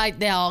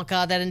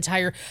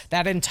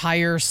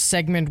entire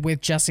segment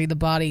with Jesse the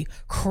Body,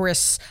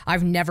 Chris,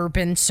 I've never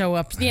been so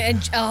up.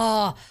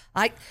 Yeah,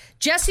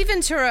 Jesse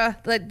Ventura,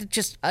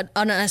 just on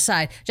an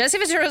aside, Jesse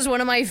Ventura is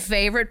one of my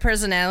favorite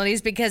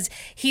personalities because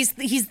he's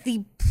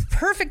the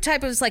perfect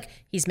type of, like,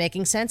 he's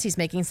making sense, and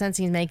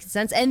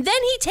then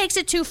he takes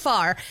it too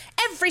far.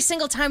 Every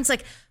single time it's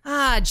like,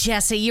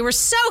 Jesse, you were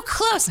so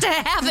close to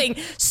having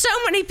so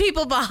many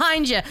people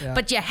behind you,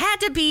 but you had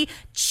to be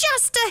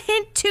just a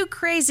hint too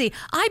crazy.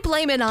 I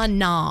blame it on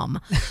Nam.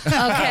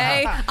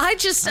 Okay? I'm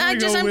just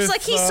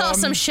like, he saw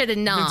some shit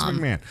in Nam.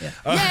 Vince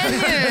McMahon.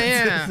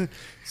 Yeah.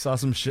 Saw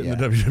some shit in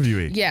the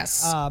WWE.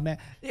 Yes. Oh man,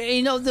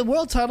 the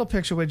world title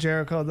picture with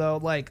Jericho though,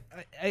 like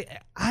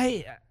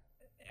I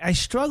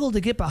struggle to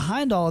get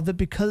behind all of it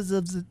because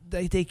of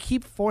they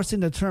keep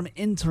forcing the term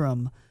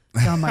interim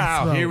down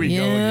my throat. Here we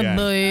go again.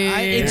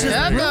 It just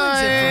ruins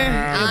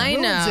it for me. I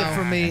know. It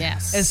for me.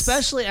 Yes.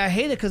 Especially, I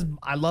hate it because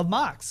I love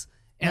Mox.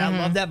 And I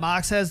love that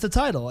Mox has the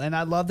title. And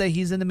I love that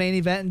he's in the main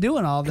event and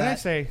doing all of Can I that.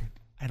 say,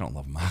 I don't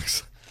love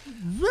Mox.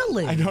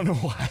 Really? I don't know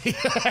why.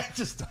 I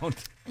just don't.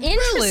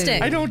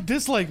 Interesting. I don't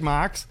dislike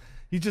Mox.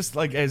 He just,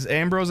 like, as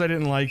Ambrose, I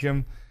didn't like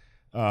him.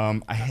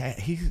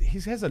 He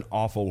has an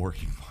awful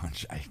working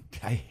punch.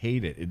 I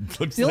hate it. It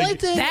looks like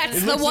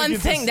that's the one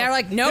thing. They're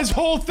like, nope. His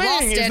whole thing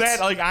lost is it.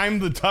 that, like, I'm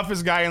the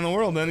toughest guy in the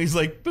world, and he's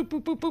like, boop,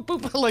 boop, boop, boop,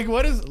 boop. Like,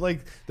 what is,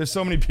 like, there's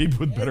so many people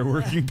with better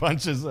working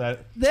punches.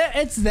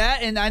 It's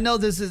that, and I know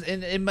this is,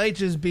 and it might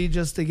just be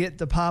just to get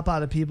the pop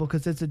out of people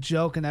because it's a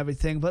joke and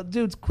everything. But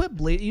dudes, quit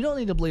bleeding. You don't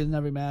need to bleed in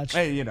every match.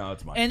 Hey,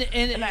 it's much.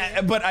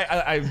 But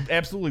I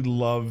absolutely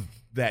love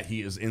that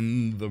he is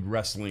in the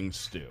wrestling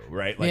stew,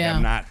 right? Like,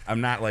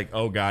 I'm not like,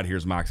 oh God,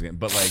 here's Mox again.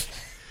 But like,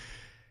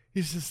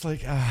 he's just like,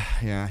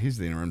 he's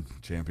the interim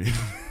champion.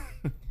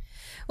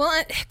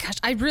 Well,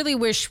 I really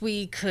wish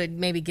we could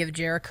maybe give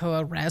Jericho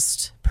a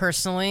rest,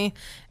 personally,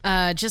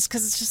 just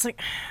because it's just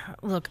like,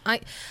 look,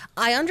 I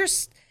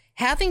understand.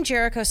 Having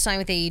Jericho sign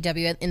with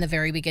AEW in the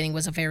very beginning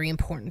was a very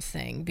important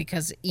thing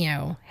because,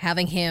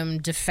 having him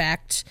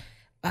defect,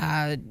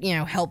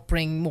 help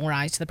bring more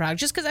eyes to the product.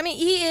 Just because, I mean,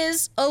 he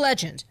is a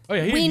legend. Oh,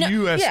 yeah, he had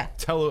U.S.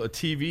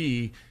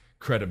 TV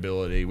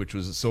credibility, which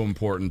was so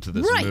important to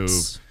this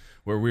move,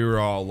 where we were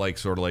all like,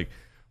 sort of like,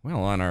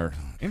 well, on our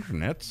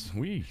internets,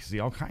 we see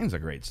all kinds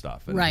of great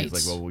stuff. And he's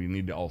like, well, we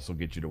need to also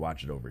get you to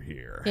watch it over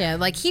here. Yeah,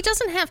 like, he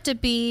doesn't have to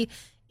be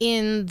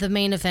in the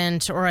main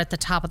event or at the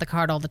top of the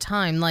card all the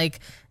time. Like,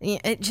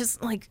 it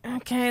just, like,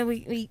 okay,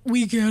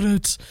 we get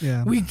it.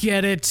 Yeah. We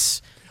get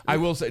it. I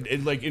will say,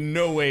 like, in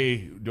no way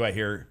do I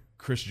hear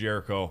Chris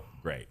Jericho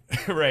great,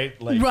 right?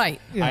 Like,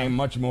 right. Yeah. I am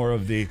much more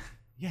of the,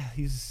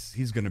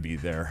 he's going to be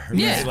there.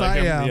 Yeah.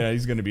 Like,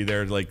 he's going to be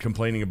there. Like,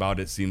 complaining about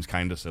it seems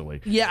kind of silly.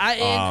 Yeah,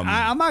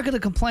 I'm not going to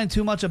complain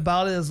too much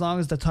about it as long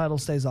as the title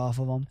stays off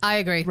of him. I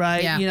agree.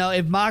 Right? Yeah.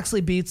 If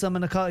Moxley beats him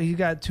you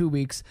got 2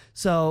 weeks.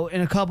 So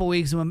in a couple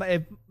weeks,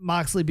 if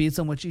Moxley beats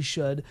him, which he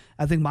should,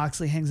 I think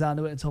Moxley hangs on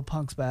to it until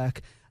Punk's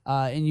back,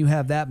 and you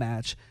have that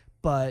match.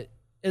 But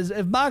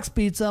if Mox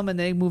beats him and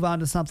they move on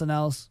to something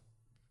else,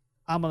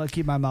 I'm going to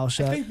keep my mouth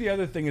shut. I think the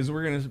other thing is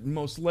we're going to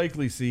most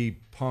likely see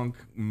Punk,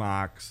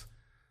 Mox,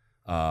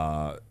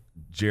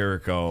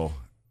 Jericho,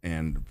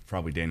 and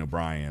probably Daniel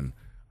Bryan.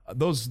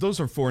 Those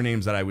are 4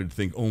 names that I would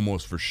think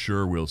almost for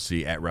sure we'll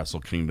see at Wrestle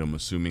Kingdom,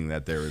 assuming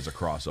that there is a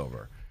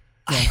crossover.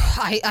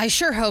 I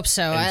sure hope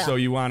so. And so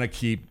you want to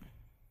keep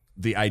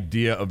the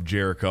idea of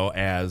Jericho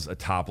as a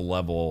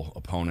top-level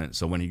opponent.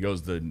 So when he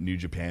goes to New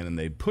Japan and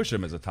they push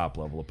him as a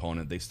top-level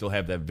opponent, they still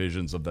have that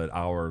visions of that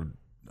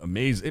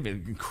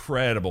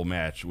incredible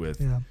match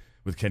with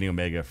with Kenny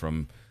Omega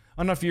from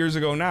enough years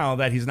ago now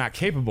that he's not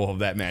capable of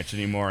that match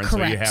anymore, and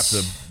Correct.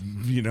 so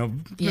you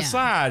have to,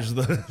 massage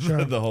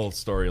the whole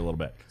story a little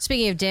bit.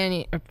 Speaking of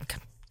Danny,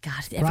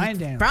 Bryan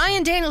Danielson.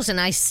 Bryan Danielson,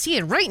 I see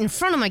it right in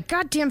front of my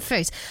goddamn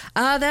face.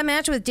 That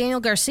match with Daniel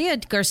Garcia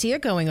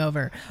going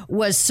over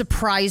was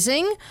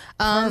surprising.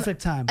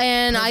 Perfect time.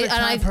 And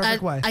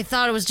Perfect way. I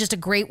thought it was just a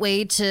great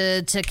way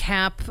to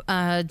cap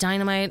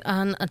Dynamite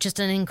on just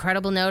an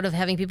incredible note of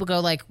having people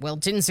go like, well,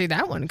 didn't see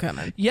that one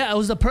coming. Yeah, it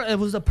was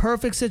the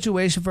perfect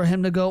situation for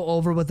him to go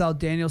over without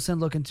Danielson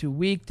looking too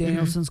weak.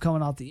 Danielson's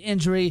coming off the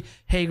injury,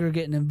 Hager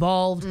getting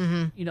involved.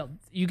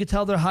 You could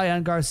tell they're high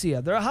on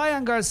Garcia. They're high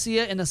on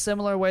Garcia in a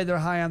similar way they're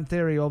high on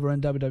Theory over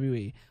in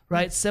WWE,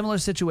 right? Similar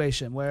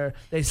situation where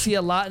they see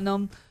a lot in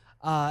them.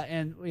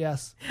 And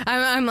yes,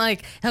 I'm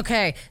like,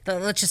 okay,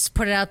 let's just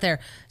put it out there.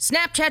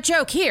 Snapchat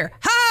joke here.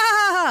 Ha ha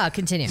ha ha.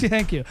 Continue.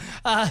 Thank you.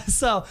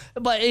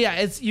 But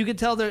yeah, you can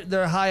tell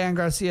they're high on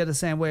Garcia the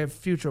same way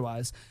future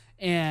wise.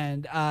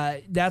 And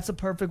that's a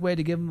perfect way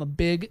to give him a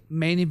big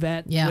main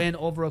event win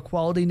over a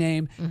quality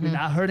name. You're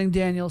not hurting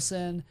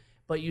Danielson,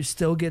 but you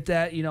still get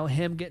that,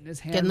 him getting his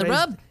hand Getting the raised.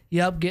 rub.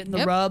 Yep, getting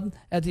the rub.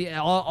 At the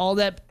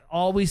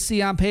all we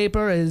see on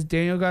paper is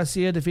Daniel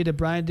Garcia defeated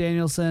Bryan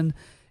Danielson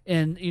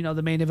in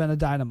the main event of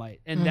Dynamite,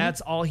 and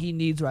that's all he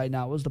needs right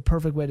now. It was the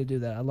perfect way to do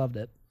that. I loved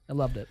it.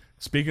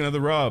 Speaking of the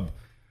rub,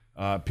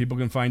 people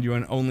can find you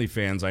on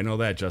OnlyFans. I know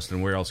that,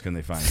 Justin. Where else can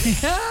they find you?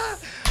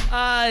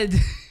 Oh,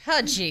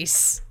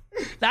 jeez.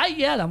 Not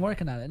yet. I'm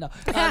working on it. No,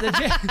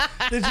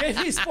 the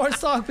JV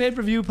Sports Talk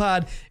pay-per-view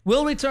pod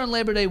will return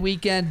Labor Day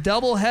weekend.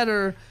 Double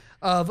header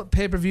of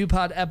pay-per-view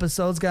pod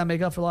episodes. Got to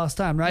make up for lost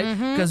time, right?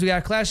 Because we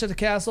got Clash at the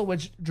Castle,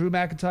 which Drew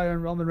McIntyre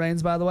and Roman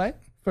Reigns, by the way,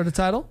 for the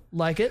title.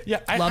 Like it. Yeah,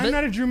 Love I'm it.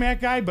 not a Drew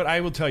Mac guy, but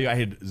I will tell you,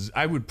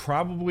 I would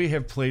probably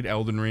have played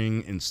Elden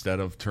Ring instead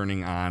of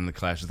turning on the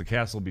Clash of the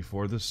Castle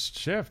before this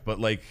shift. But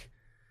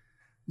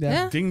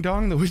Yeah. ding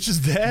dong, the witch is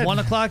dead.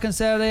 1:00 on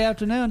Saturday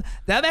afternoon.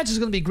 That match is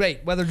going to be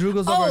great, whether Drew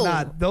goes over or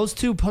not. Those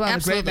two put on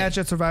absolutely. a great match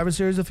at Survivor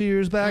Series a few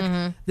years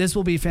back. This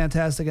will be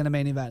fantastic in the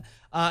main event.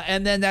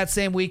 And then that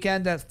same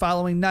weekend, that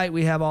following night,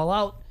 we have All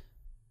Out.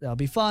 That'll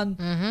be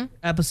fun.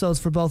 Episodes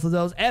for both of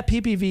those. At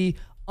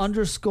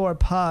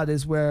PPV_pod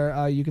is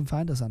where you can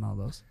find us on all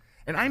those.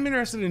 And I'm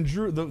interested in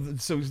Drew.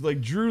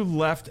 Drew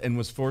left and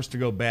was forced to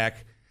go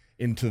back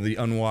into the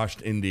unwashed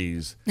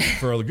indies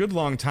for a good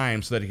long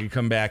time so that he could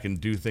come back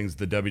and do things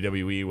the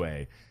WWE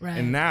way. Right.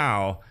 And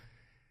now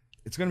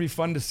it's going to be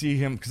fun to see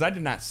him, because I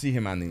did not see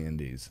him on the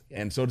indies.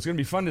 And so it's going to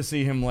be fun to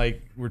see him where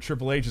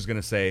Triple H is going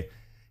to say,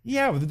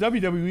 yeah, well, the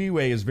WWE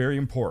way is very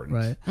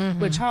important. Right.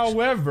 Which,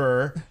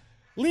 however,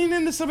 lean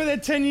into some of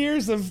that 10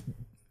 years of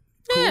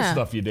cool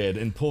stuff you did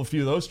and pull a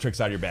few of those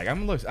tricks out of your bag.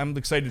 I'm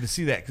excited to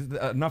see that. 'Cause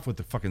enough with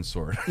the fucking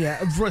sword.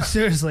 Yeah,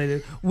 seriously,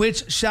 dude.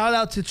 Which, shout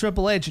out to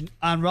Triple H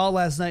on Raw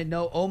last night.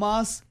 No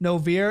Omos, no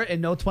Veer,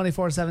 and no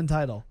 24/7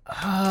 title.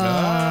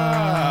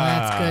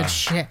 That's good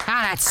shit.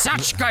 That's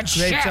such good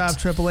shit. Great job,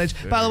 Triple H.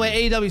 By the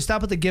way, AEW,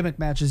 stop with the gimmick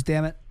matches,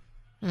 damn it.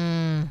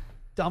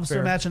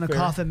 Dumpster match and a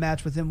coffin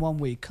match within 1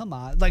 week. Come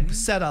on.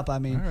 Set up,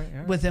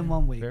 within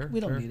 1 week. We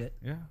don't need it.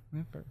 Yeah,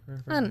 fair.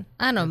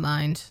 I don't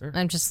mind.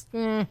 I'm just,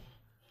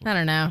 I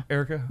don't know.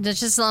 Erica?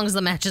 Just as long as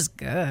the match is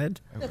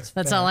good.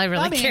 That's all I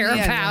really care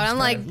yeah, about. I'm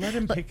like, Let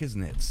him pick his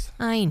nits.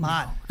 I know.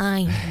 on.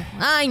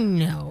 I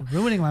know.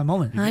 Ruining my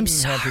moment. I'm Have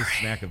sorry. his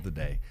snack of the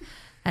day.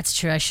 That's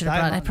true. I should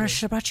have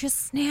brought you a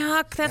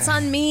snack. That's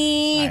on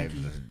me.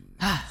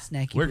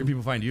 Snacky. Where can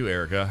people find you,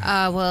 Erica?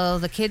 Well,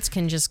 the kids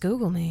can just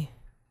Google me.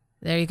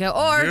 There you go.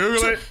 Or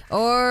Google it.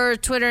 Or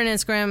Twitter and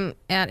Instagram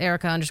at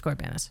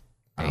Erica_Banas.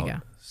 There you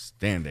go.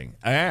 Outstanding.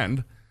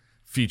 And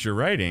feature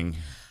writing.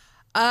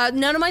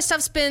 None of my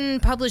stuff's been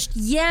published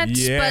yet.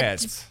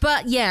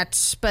 But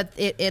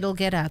it'll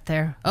get out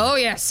there. Oh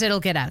yes, it'll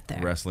get out there.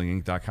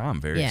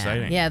 WrestlingInc.com. Very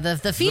exciting. Yeah, the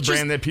It's a features.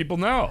 brand that people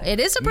know. It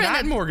is a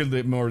brand Not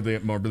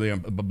morbidly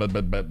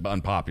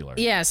unpopular.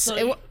 Yes.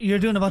 You're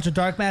doing a bunch of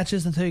dark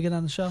matches until you get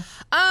on the show?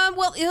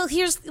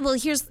 Here's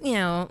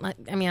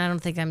I mean, I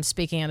don't think I'm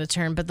speaking out of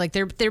turn, but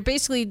they're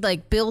basically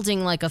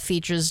building a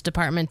features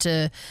department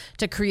to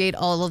create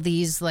all of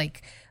these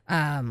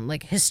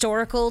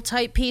historical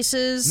type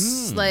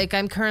pieces.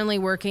 I'm currently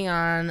working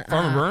on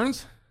Farmer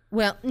Burns?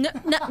 Well,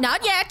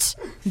 not yet.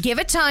 Give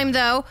it time,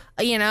 though.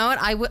 You know what?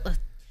 I will.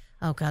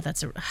 Oh God,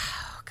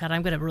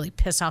 I'm gonna really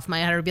piss off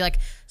my editor. Be like,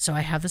 so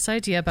I have this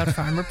idea about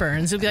Farmer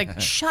Burns. He'll be like,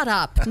 shut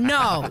up.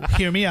 No.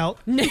 Hear me out.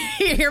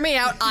 Hear me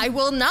out. I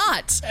will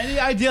not. Any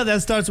idea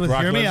that starts with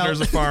Brock hear me out?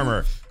 Lesnar's a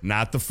farmer.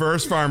 Not the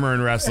first farmer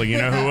in wrestling. You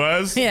know who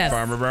was? Yes.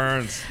 Farmer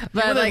Burns.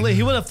 But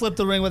He would have flipped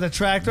the ring with a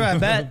tractor, I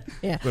bet.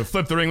 yeah. But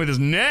flipped the ring with his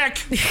neck.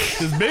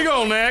 His big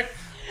old neck.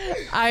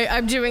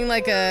 I'm doing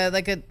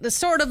a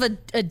sort of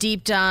a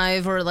deep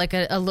dive or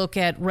a look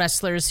at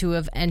wrestlers who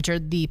have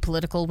entered the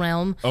political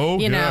realm. Oh,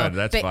 good.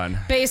 That's fun.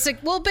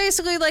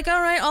 Basically,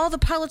 all right, all the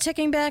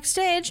politicking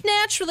backstage,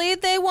 naturally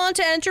they want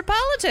to enter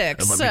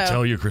politics. And let me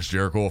tell you, Chris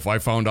Jericho, if I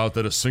found out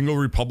that a single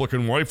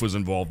Republican wife was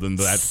involved in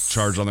that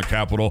charge on the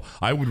Capitol,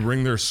 I would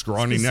wring their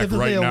scrawny neck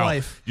Specifically right a now.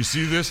 wife. You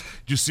see this? Do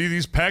you see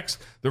these pecs?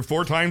 They're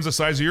 4 times the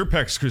size of your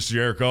pecs, Chris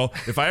Jericho.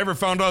 If I ever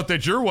found out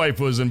that your wife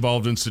was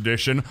involved in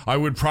sedition, I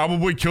would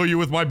probably kill you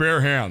with my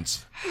bare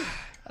hands.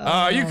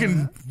 You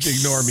can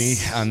ignore me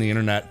on the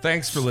internet.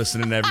 Thanks for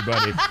listening,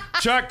 everybody.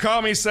 Chuck,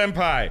 call me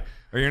senpai,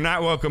 or you're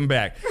not welcome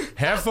back.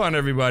 Have fun,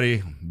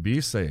 everybody.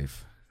 Be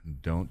safe.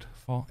 Don't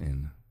fall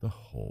in the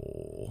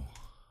hole.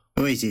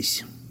 Who is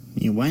this?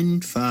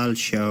 One Fall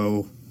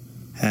Show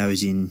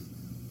Housing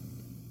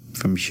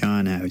from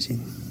Sean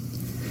Housing.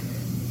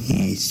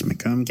 It's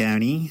Macomb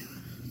County.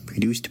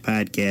 Produced a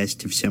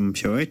podcast of some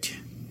sort.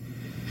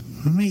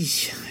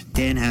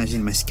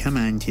 Danhausen must come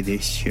on to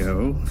this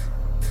show.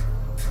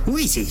 Who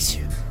is this?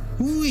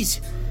 Who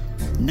is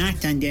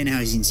knocked on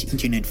Danhausen's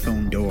internet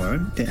phone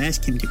door to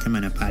ask him to come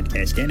on a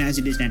podcast?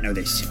 Danhausen does not know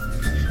this.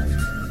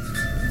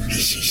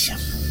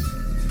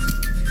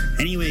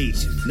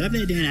 Anyways, love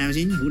that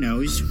Danhausen. Who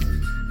knows?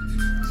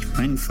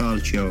 One Fall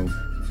Show.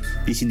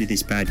 Listen to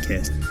this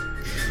podcast.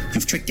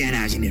 You've tricked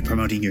Danhausen into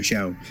promoting your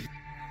show.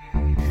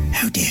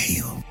 How dare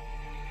you?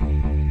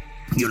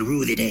 You'll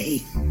rue the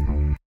day.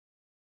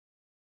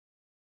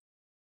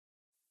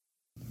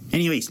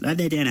 Anyways, love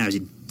that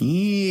Danhausen.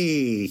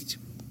 Yes.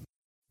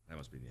 That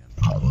must be the end.